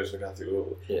don't go to a Catholic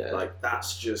school. Yeah, like,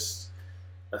 that's just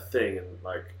a thing, and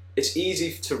like, it's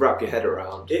easy to wrap your head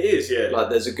around. It is, yeah. Like,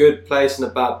 there's a good place and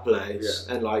a bad place,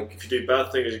 and like, if you do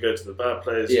bad things, you go to the bad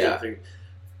place. Yeah, good thing.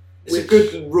 It's a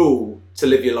good rule to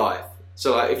live your life.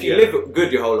 So like, if you live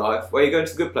good your whole life, well, you're going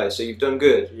to the good place, so you've done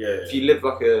good. Yeah. If you live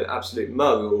like an absolute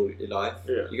mug all your life,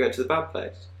 you're going to the bad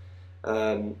place.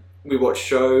 We watch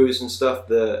shows and stuff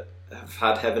that have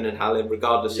had heaven and hell in,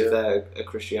 regardless if they're a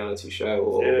Christianity show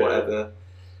or whatever.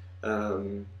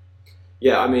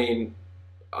 I mean,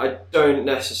 I don't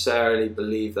necessarily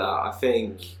believe that. I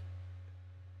think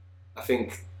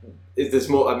there's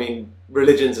more. I mean,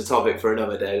 religion's a topic for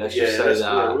another day. Let's just say that.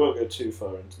 Yeah, we won't go too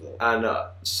far into that. And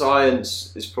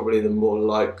science is probably the more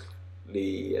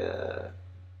likely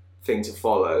thing to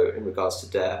follow in regards to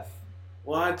death.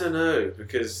 Well, I don't know,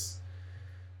 because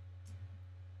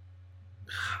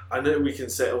I know we can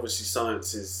say obviously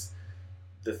science is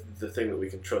the thing that we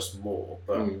can trust more,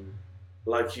 but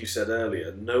like you said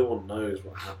earlier, no one knows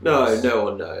what happens. No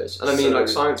one knows. And I mean, So- like,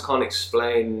 science can't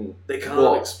explain They can't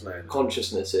what explain.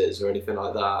 consciousness is or anything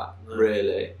like that, No.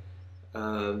 really.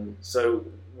 So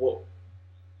what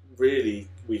really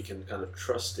we can kind of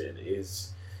trust in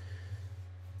is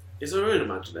our own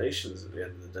imaginations at the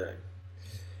end of the day.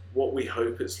 What we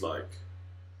hope it's like.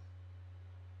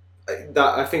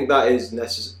 I think that is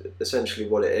essentially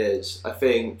what it is. I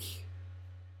think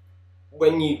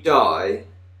when you die,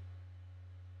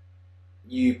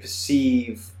 you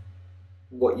perceive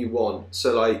what you want.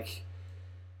 So, like,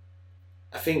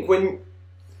 I think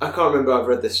I can't remember, I've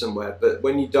read this somewhere, but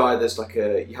when you die, there's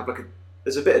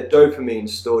there's a bit of dopamine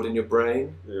stored in your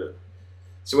brain. Yeah.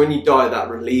 So when you die, that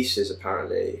releases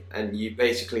apparently, and you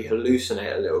basically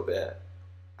hallucinate a little bit.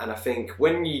 And I think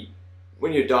when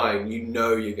you're dying, you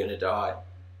know you're going to die.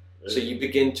 So you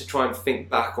begin to try and think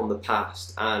back on the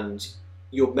past, and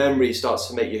your memory starts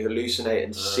to make you hallucinate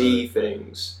and see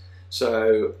things.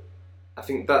 So I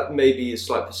think that may be a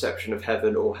slight perception of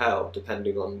heaven or hell,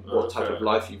 depending on what type of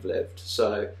life you've lived.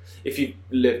 So if you've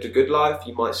lived a good life,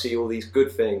 you might see all these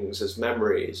good things as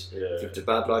memories. Yeah. If you've lived a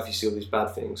bad life, you see all these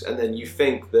bad things. And then you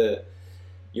think that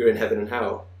you're in heaven and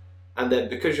hell. And then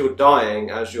because you're dying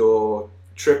as you're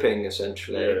tripping,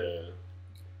 essentially,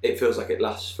 it feels like it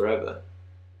lasts forever.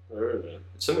 Oh, really?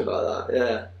 Something like that,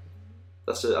 yeah.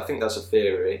 I think that's a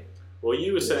theory. Well,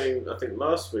 you were saying, I think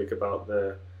last week about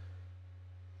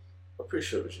I'm pretty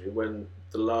sure it was you, when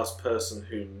the last person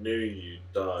who knew you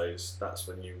dies, that's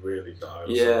when you really die. Or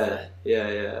something.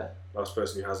 Yeah. Last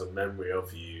person who has a memory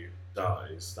of you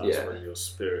dies, that's when your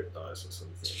spirit dies or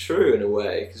something. It's true in a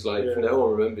way, because no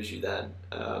one remembers you then.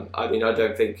 I mean, I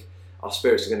don't think our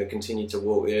spirits are going to continue to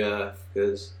walk the earth,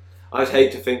 because I'd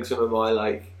hate to think some of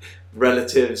my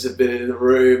relatives have been in the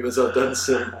room as I've done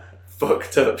some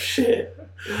fucked up shit.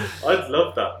 I'd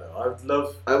love that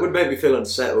though. It would make me feel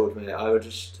unsettled, mate. I would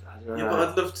just. I don't know. Yeah, but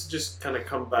I'd love to just kind of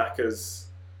come back as.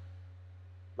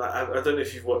 I don't know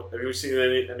if have you seen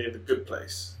any of The Good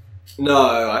Place?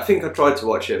 No, I think I tried to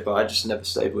watch it, but I just never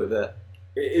stayed with it.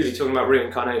 It Are you is. talking about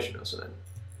reincarnation or something?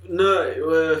 No,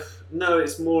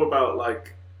 it's more about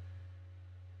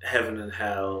heaven and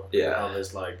hell. Yeah. How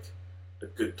there's a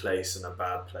good place and a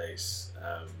bad place,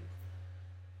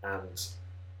 and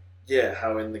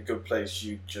how in the good place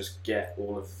you just get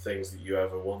all of the things that you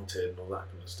ever wanted and all that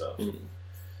kind of stuff.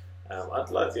 I'd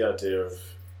like the idea of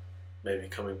maybe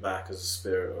coming back as a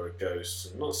spirit or a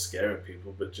ghost, and not scaring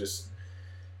people, but just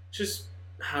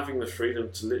having the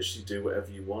freedom to literally do whatever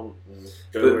you want and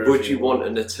go But wherever would you want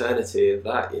an eternity of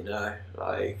that?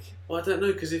 Well, I don't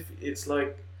know, because if it's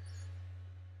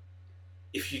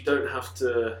if you don't have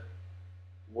to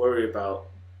worry about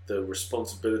the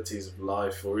responsibilities of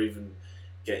life, or even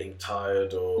getting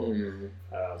tired, or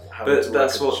having But to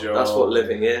that's work a job. that's what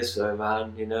living is, though,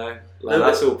 man. No,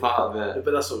 that's all part of it.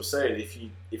 But that's what I'm saying.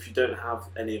 If you don't have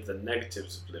any of the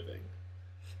negatives of living,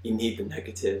 You need the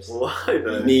negatives. why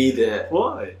though? You need it.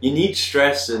 Why? You need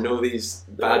stress and all these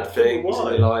bad things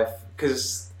Why? in your life,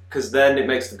 because then it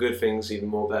makes the good things even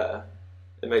more better.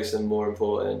 It makes them more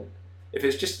important. If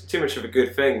it's just too much of a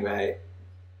good thing, mate.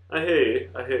 I hear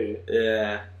you.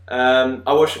 Yeah.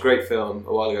 I watched a great film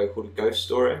a while ago called A Ghost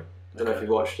Story. I don't know if Okay. you've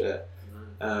watched it.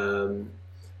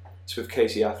 It's with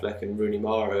Casey Affleck and Rooney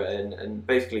Mara, and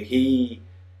basically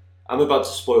I'm about to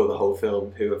spoil the whole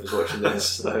film, whoever's watching this,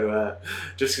 so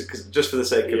just for the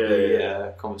sake of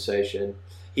the conversation,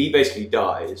 he basically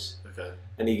dies, Okay.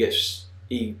 and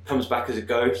he comes back as a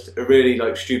ghost, a really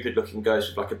stupid looking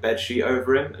ghost with a bed sheet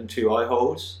over him and 2 eye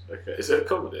holes. Okay. Is it a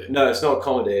comedy? No, it's not a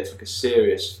comedy, it's a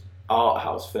serious art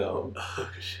house film. Oh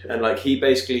shit. And he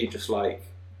basically just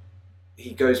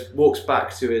walks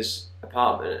back to his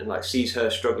apartment and sees her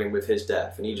struggling with his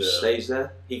death, and he just stays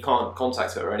there. He can't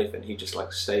contact her or anything. He just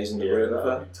stays in the room with her.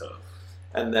 That'd be tough.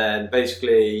 And then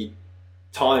basically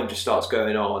time just starts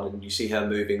going on, and you see her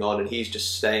moving on, and he's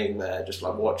just staying there, just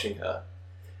watching her.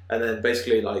 And then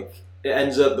basically it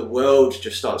ends up the world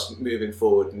just starts moving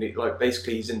forward, and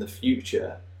basically he's in the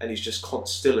future, and he's just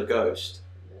still a ghost,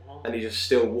 What? and he just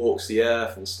still walks the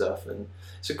earth and stuff. And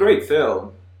it's a great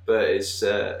film, but it's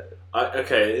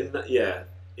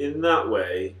In that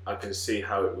way, I can see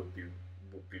how it would be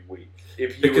weak.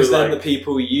 If you because were then the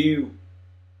people you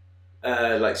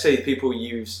say the people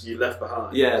you left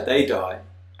behind. they die,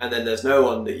 and then there's no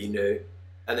one that you knew,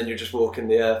 and then you're just walking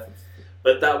the earth.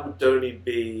 But that would only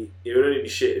be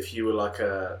shit if you were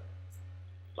a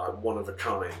one of a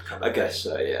kind kind of I guess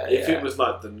so, yeah. If it was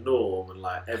the norm and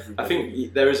everybody. I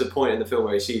think there is a point in the film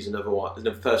where he sees another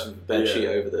person with a bed sheet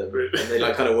over them, and they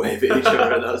kind of wave at each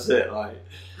other, and that's it.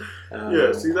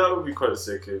 See, that would be quite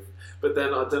sick. But then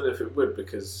I don't know if it would,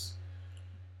 because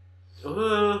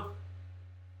Uh,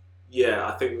 yeah,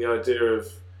 I think the idea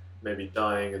of maybe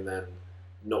dying and then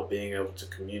not being able to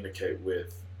communicate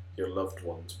with your loved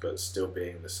ones, but still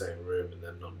being in the same room and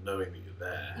then not knowing that you're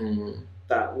there,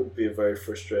 that would be a very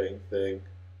frustrating thing.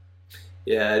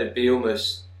 Yeah, it'd be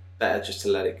almost better just to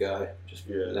let it go. Just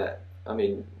Yeah. I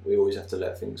mean, we always have to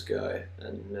let things go,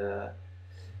 and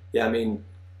yeah, I mean,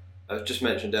 I just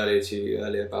mentioned to you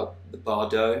earlier about the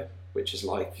Bardo, which is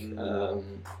like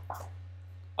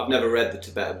I've never read the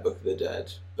Tibetan Book of the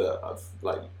Dead, but I've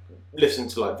like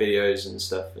listened to like videos and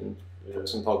stuff and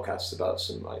some podcasts about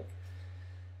some like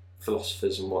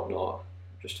philosophers and whatnot,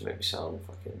 just to make me sound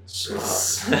fucking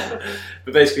smart.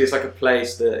 But basically, it's like a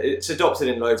place that it's adopted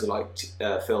in loads of like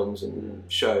films and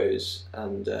shows,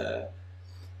 and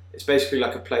it's basically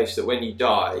like a place that when you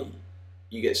die,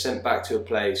 you get sent back to a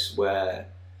place where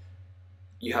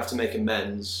you have to make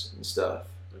amends and stuff,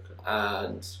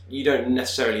 and you don't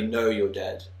necessarily know you're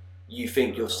dead. You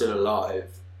think you're still alive,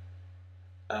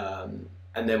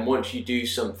 and then once you do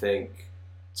something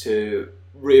to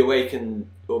reawaken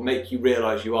or make you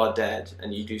realise you are dead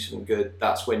and you do something good,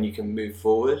 that's when you can move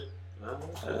forward.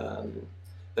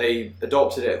 They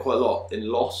adopted it quite a lot in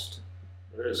Lost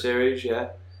series,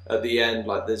 yeah. At the end,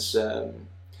 like there's the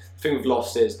thing with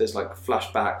Lost is there's like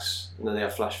flashbacks and then they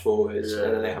have flash forwards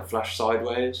and then they have flash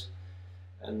sideways,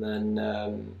 and then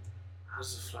how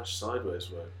does the flash sideways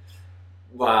work?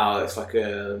 Wow, it's like do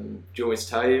you want me to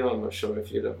tell you? I'm not sure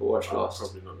if you'd ever watched Lost. I'm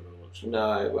probably not going to watch it.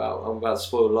 No, well, I'm about to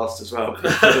spoil Lost as well.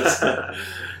 Because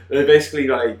they're basically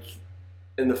like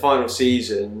in the final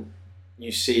season,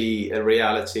 you see a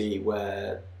reality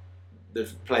where the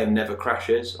plane never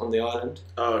crashes on the island.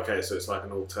 Oh, okay, so it's like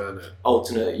an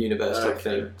alternate universe type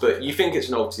thing. But you think it's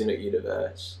an alternate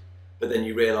universe, but then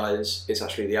you realise it's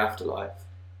actually the afterlife.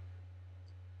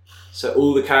 So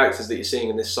all the characters that you're seeing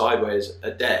in this sideways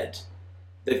are dead.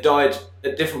 They've died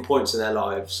at different points in their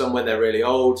lives. Some when they're really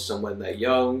old, some when they're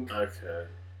young. Okay.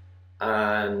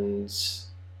 And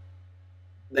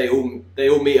they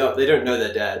all meet up. They don't know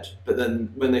they're dead, but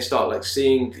then when they start like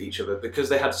seeing each other, because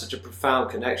they had such a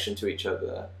profound connection to each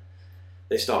other,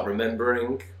 they start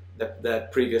remembering their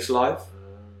previous life,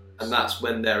 and that's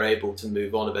when they're able to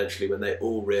move on. Eventually, when they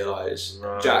all realise,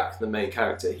 Jack, the main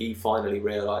character, he finally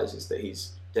realises that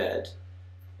he's dead,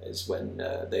 is when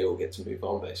they all get to move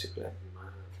on, basically.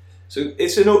 So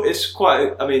it's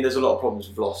quite. I mean, there's a lot of problems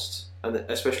with Lost, and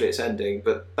especially its ending.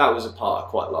 But that was a part I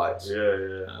quite liked.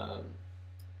 Yeah.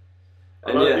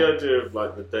 I like the idea of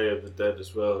like the Day of the Dead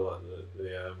as well, like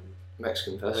the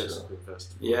Mexican festival. Mexican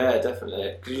festival. Yeah,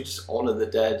 definitely. Because you just honour the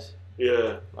dead.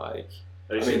 Yeah. Like.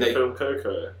 Have you seen the film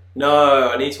Coco?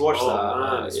 No, I need to watch that. Oh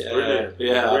man, it's brilliant.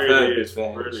 Yeah, it I've heard really good is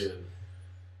things. Brilliant.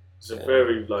 It's a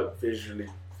very like visually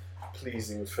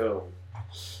pleasing film.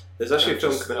 There's actually a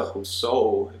film coming out called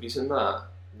Soul. Have you seen that?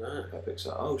 No.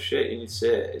 Oh shit, you need to see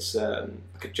it. It's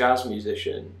like a jazz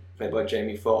musician played by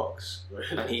Jamie Foxx,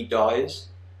 and he dies.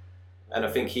 And I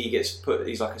think he gets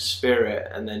he's like a spirit,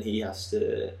 and then he has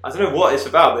to. I don't know what it's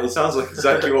about, but it sounds like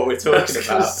exactly what we're talking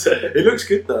about. It looks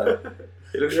good though.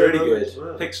 It looks really good.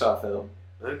 Well. Pixar film.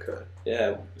 Okay.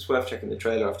 Yeah, it's worth checking the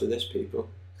trailer after this, people.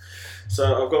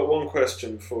 So I've got one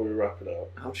question before we wrap it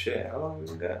up. Oh shit!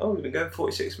 We've been going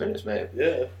 46 minutes, mate.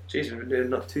 Yeah. Jeez, we've been doing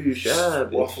not too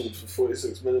shabby. Waffled for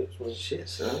 46 minutes, man. Shit,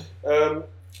 son.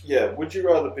 Yeah. Would you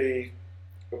rather be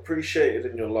appreciated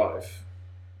in your life,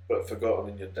 but forgotten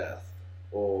in your death,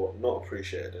 or not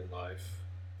appreciated in life,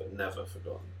 but never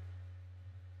forgotten?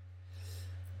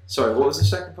 Sorry, what was the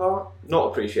second part? Not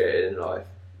appreciated in life.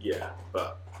 Yeah,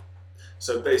 but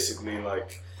so basically,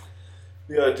 like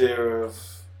the idea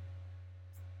of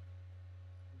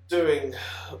doing,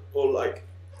 or like,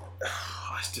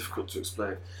 it's difficult to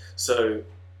explain. So,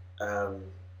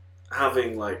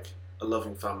 having like a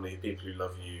loving family, people who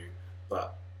love you,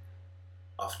 but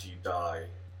after you die,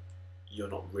 you're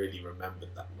not really remembered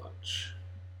that much,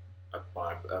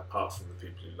 apart from the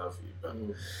people who love you, but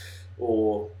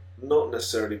or not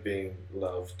necessarily being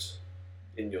loved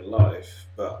in your life,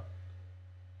 but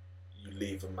you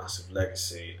leave a massive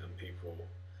legacy and people.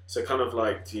 So kind of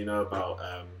like, do you know about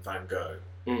Van Gogh?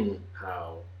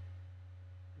 How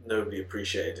nobody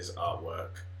appreciated his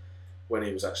artwork when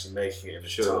he was actually making it in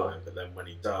his time, but then when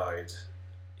he died,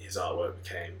 his artwork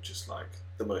became just like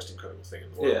the most incredible thing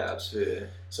in the world. Yeah, absolutely.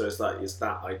 So it's like, it's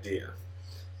that idea.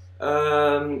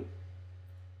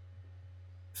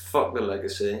 Fuck the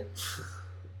legacy.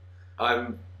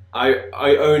 I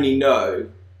only know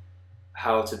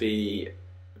how to be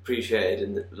appreciated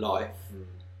in life.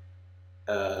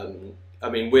 I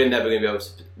mean, we're never going to be able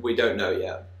to. We don't know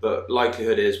yet, but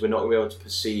likelihood is we're not going to be able to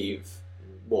perceive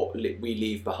what we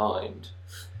leave behind.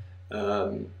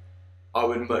 I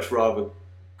would much rather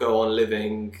go on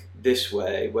living this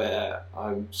way, where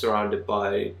I'm surrounded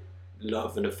by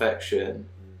love and affection,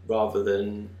 rather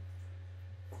than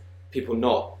people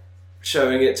not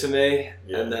showing it to me.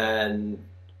 Yeah. And then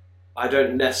I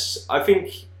don't I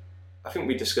think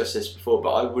we discussed this before,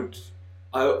 but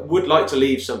I would like to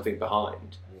leave something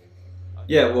behind.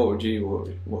 Yeah, what would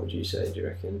you say, do you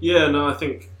reckon? Yeah, no, I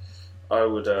think I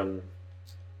would.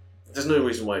 There's no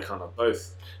reason why you can't have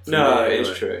both. No, it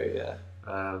is true. Yeah.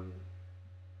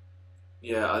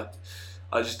 Yeah,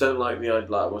 I just don't like the idea.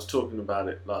 Like, I was talking about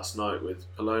it last night with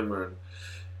Paloma, and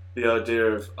the idea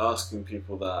of asking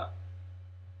people that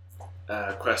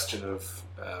question of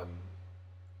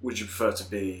would you prefer to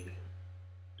be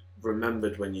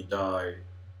remembered when you die?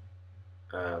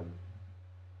 I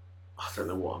don't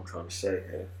know what I'm trying to say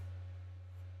here.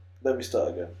 Let me start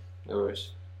again. No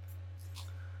worries.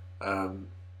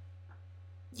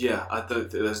 Yeah, I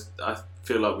don't think I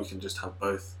feel like we can just have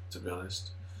both, to be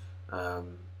honest. Yeah.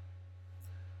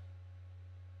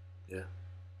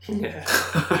 Yeah.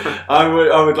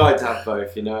 I would like to have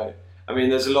both, you know. I mean,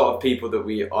 there's a lot of people that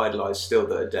we idolise still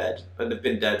that are dead, and they've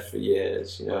been dead for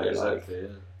years, you know. Right, exactly,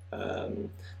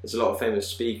 There's a lot of famous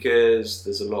speakers,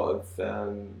 there's a lot of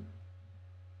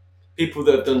people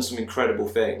that have done some incredible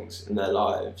things in their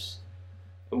lives,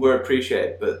 and we're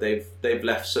appreciated, but they've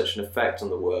left such an effect on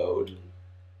the world.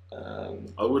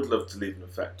 I would love to leave an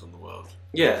effect on the world.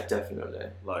 Yeah, definitely.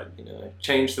 Like, you know,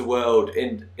 change the world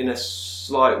in a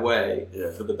slight way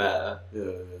for the better.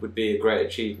 Yeah. Would be a great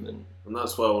achievement. And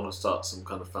that's why I want to start some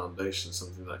kind of foundation,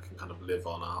 something that can kind of live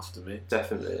on after me.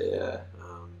 Definitely, yeah.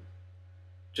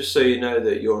 Just so you know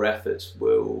that your efforts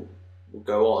will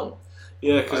go on.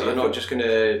 Yeah, because you're not just going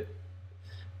to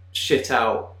shit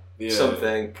out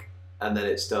something and then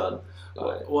it's done.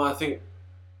 Like, well, I think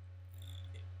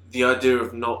the idea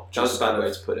of not just... That was a bad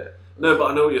way to put it. No,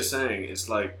 but I know what you're saying. It's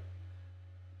like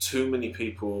too many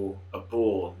people are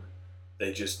born,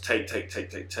 they just take,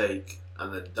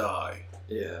 and then die.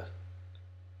 Yeah.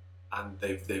 And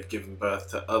they've given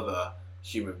birth to other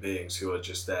human beings who are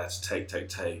just there to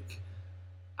take.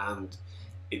 And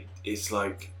it's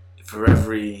like for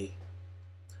every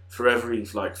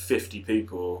like 50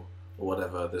 people or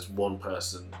whatever, there's one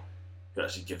person who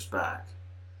actually gives back.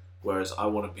 Whereas I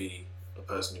want to be a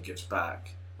person who gives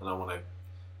back, and I want to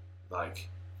like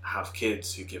have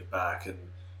kids who give back and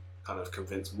kind of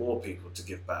convince more people to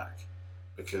give back,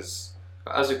 because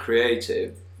as a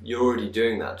creative, you're already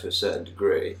doing that to a certain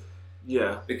degree.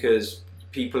 Yeah. Because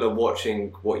people are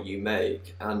watching what you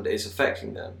make and it's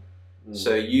affecting them.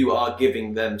 So you are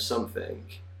giving them something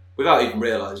without even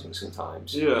realising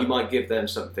sometimes. Yeah. You might give them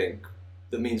something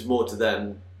that means more to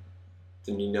them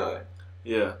than you know.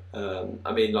 Yeah.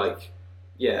 I mean, like,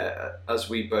 yeah, as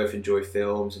we both enjoy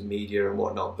films and media and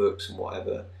whatnot, books and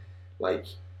whatever, like,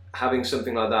 having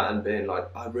something like that and being like,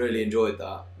 I really enjoyed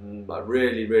that. I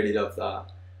really, really loved that.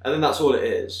 And then that's all it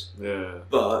is. Yeah.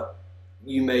 But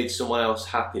you made someone else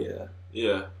happier.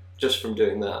 Yeah. Just from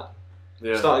doing that.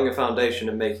 Yeah. Starting a foundation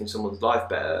and making someone's life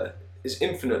better is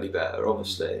infinitely better,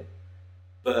 obviously.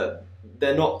 But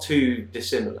they're not too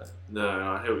dissimilar. No,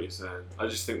 I hear what you're saying. I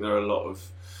just think there are a lot of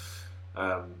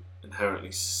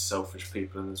inherently selfish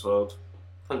people in this world.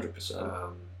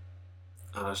 100%.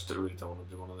 And I just really don't want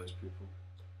to be one of those people.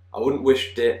 I wouldn't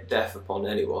wish death upon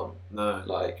anyone. No.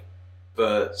 Like,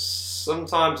 but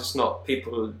sometimes it's not.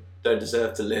 People don't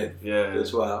deserve to live. Yeah.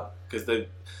 As well. Because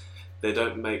they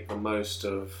don't make the most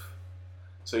of.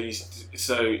 So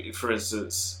for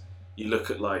instance, you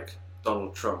look at like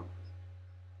Donald Trump,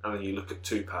 and then you look at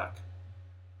Tupac.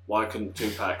 Why couldn't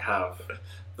Tupac have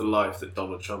the life that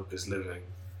Donald Trump is living?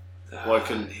 Why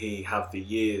couldn't he have the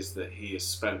years that he has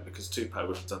spent? Because Tupac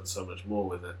would have done so much more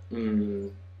with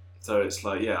it. So it's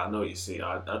like, yeah, I know what you see.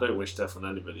 I don't wish death on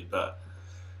anybody, but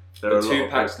there are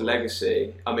Tupac's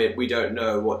legacy. I mean, we don't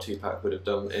know what Tupac would have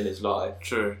done in his life.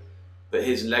 True. But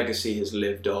his legacy has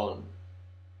lived on.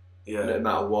 Yeah. No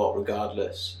matter what,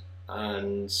 regardless.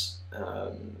 And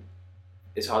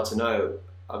it's hard to know.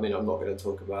 I mean, I'm not going to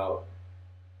talk about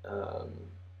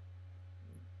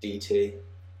DT.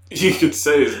 You could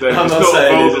say his name. I'm It's not not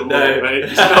saying his Voldemort, name. mate.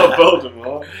 It's not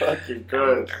Voldemort. Fucking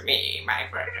Christ. Me, my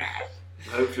brother.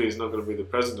 Hopefully he's not going to be the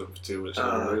president for too much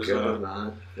longer. Oh, is he? God,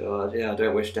 man. God, yeah, I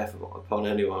don't wish death upon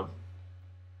anyone.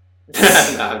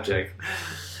 No, I'm joking.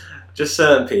 Just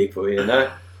certain people, you know.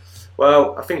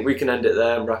 Well, I think we can end it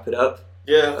there and wrap it up.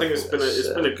 Yeah, I think it's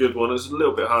been a good one. It's a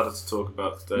little bit harder to talk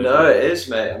about today. No, it is,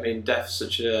 mate. I mean, death's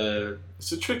such a...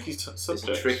 It's a tricky subject. It's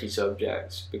a tricky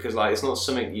subject because, like, it's not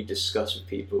something you discuss with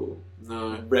people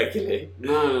regularly.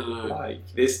 No.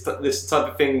 Like this type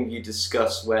of thing you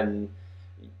discuss when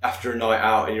after a night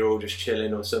out and you're all just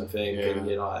chilling or something, and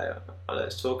you're like, oh,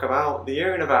 let's talk about the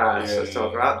universe, let's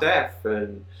talk about death.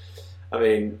 And I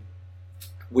mean,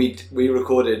 we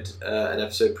recorded an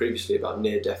episode previously about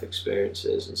near-death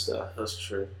experiences and stuff. That's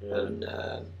true. Yeah. And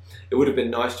it would have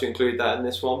been nice to include that in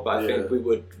this one, but I think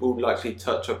we'll likely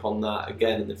touch upon that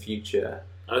again in the future.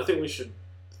 And I think we should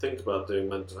think about doing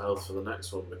mental health for the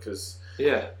next one, because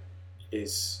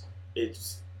it's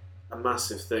a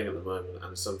massive thing at the moment,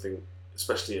 and something,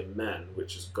 especially in men,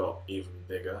 which has got even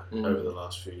bigger over the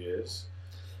last few years.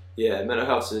 Yeah, mental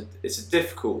health it's a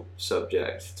difficult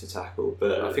subject to tackle,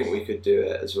 but I think we could do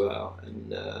it as well.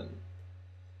 And I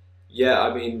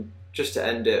mean, just to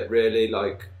end it, really,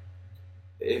 like,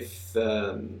 if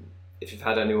you've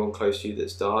had anyone close to you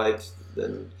that's died,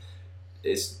 then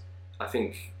I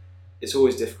think it's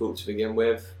always difficult to begin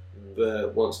with,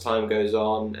 but once time goes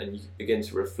on and you begin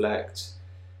to reflect,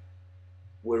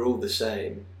 we're all the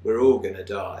same. We're all gonna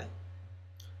die.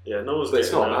 Yeah, no one's but getting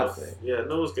it's not out a bad thing. Yeah,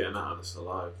 no one's getting out of this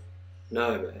alive.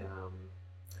 No, mate.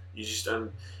 You just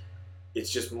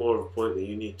it's just more of a point that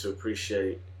you need to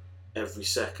appreciate every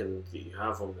second that you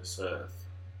have on this earth,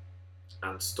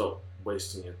 and stop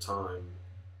wasting your time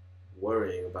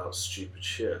worrying about stupid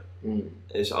shit. We're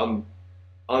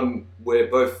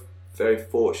both very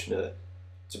fortunate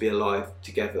to be alive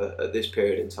together at this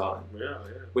period in time. Yeah.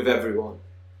 With everyone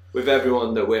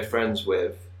that we're friends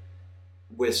with,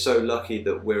 we're so lucky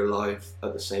that we're alive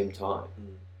at the same time,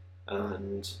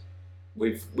 and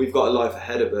we've got a life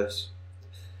ahead of us.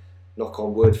 Knock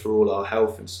on wood for all our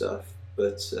health and stuff,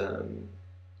 but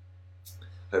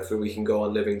hopefully we can go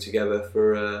on living together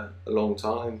for a long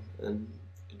time and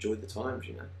enjoy the times,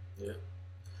 you know. Yeah.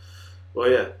 Well,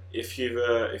 yeah. If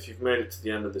you've made it to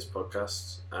the end of this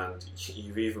podcast and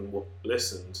you've even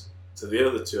listened to the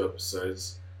other 2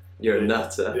 episodes, you're a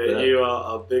nutter. You are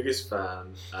our biggest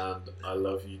fan, and I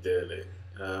love you dearly.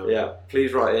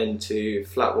 Please write in to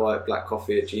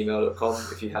flatwhiteblackcoffee@gmail.com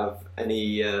if you have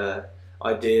any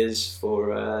ideas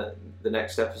for the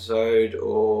next episode,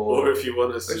 or if you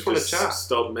want us to just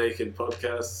stop making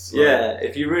podcasts.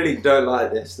 If you really don't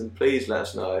like this, then please let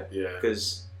us know.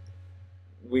 Because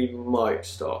we might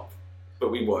stop,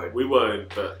 but we won't. We won't,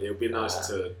 but it'll be nice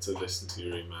to listen to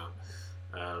your email.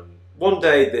 One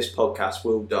day this podcast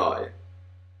will die.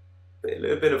 A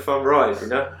little bit of fun ride, you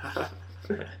know?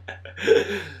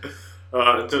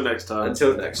 Alright, until next time.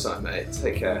 Until next time, mate.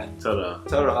 Take care. Ta-ra.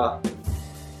 Ta-ra.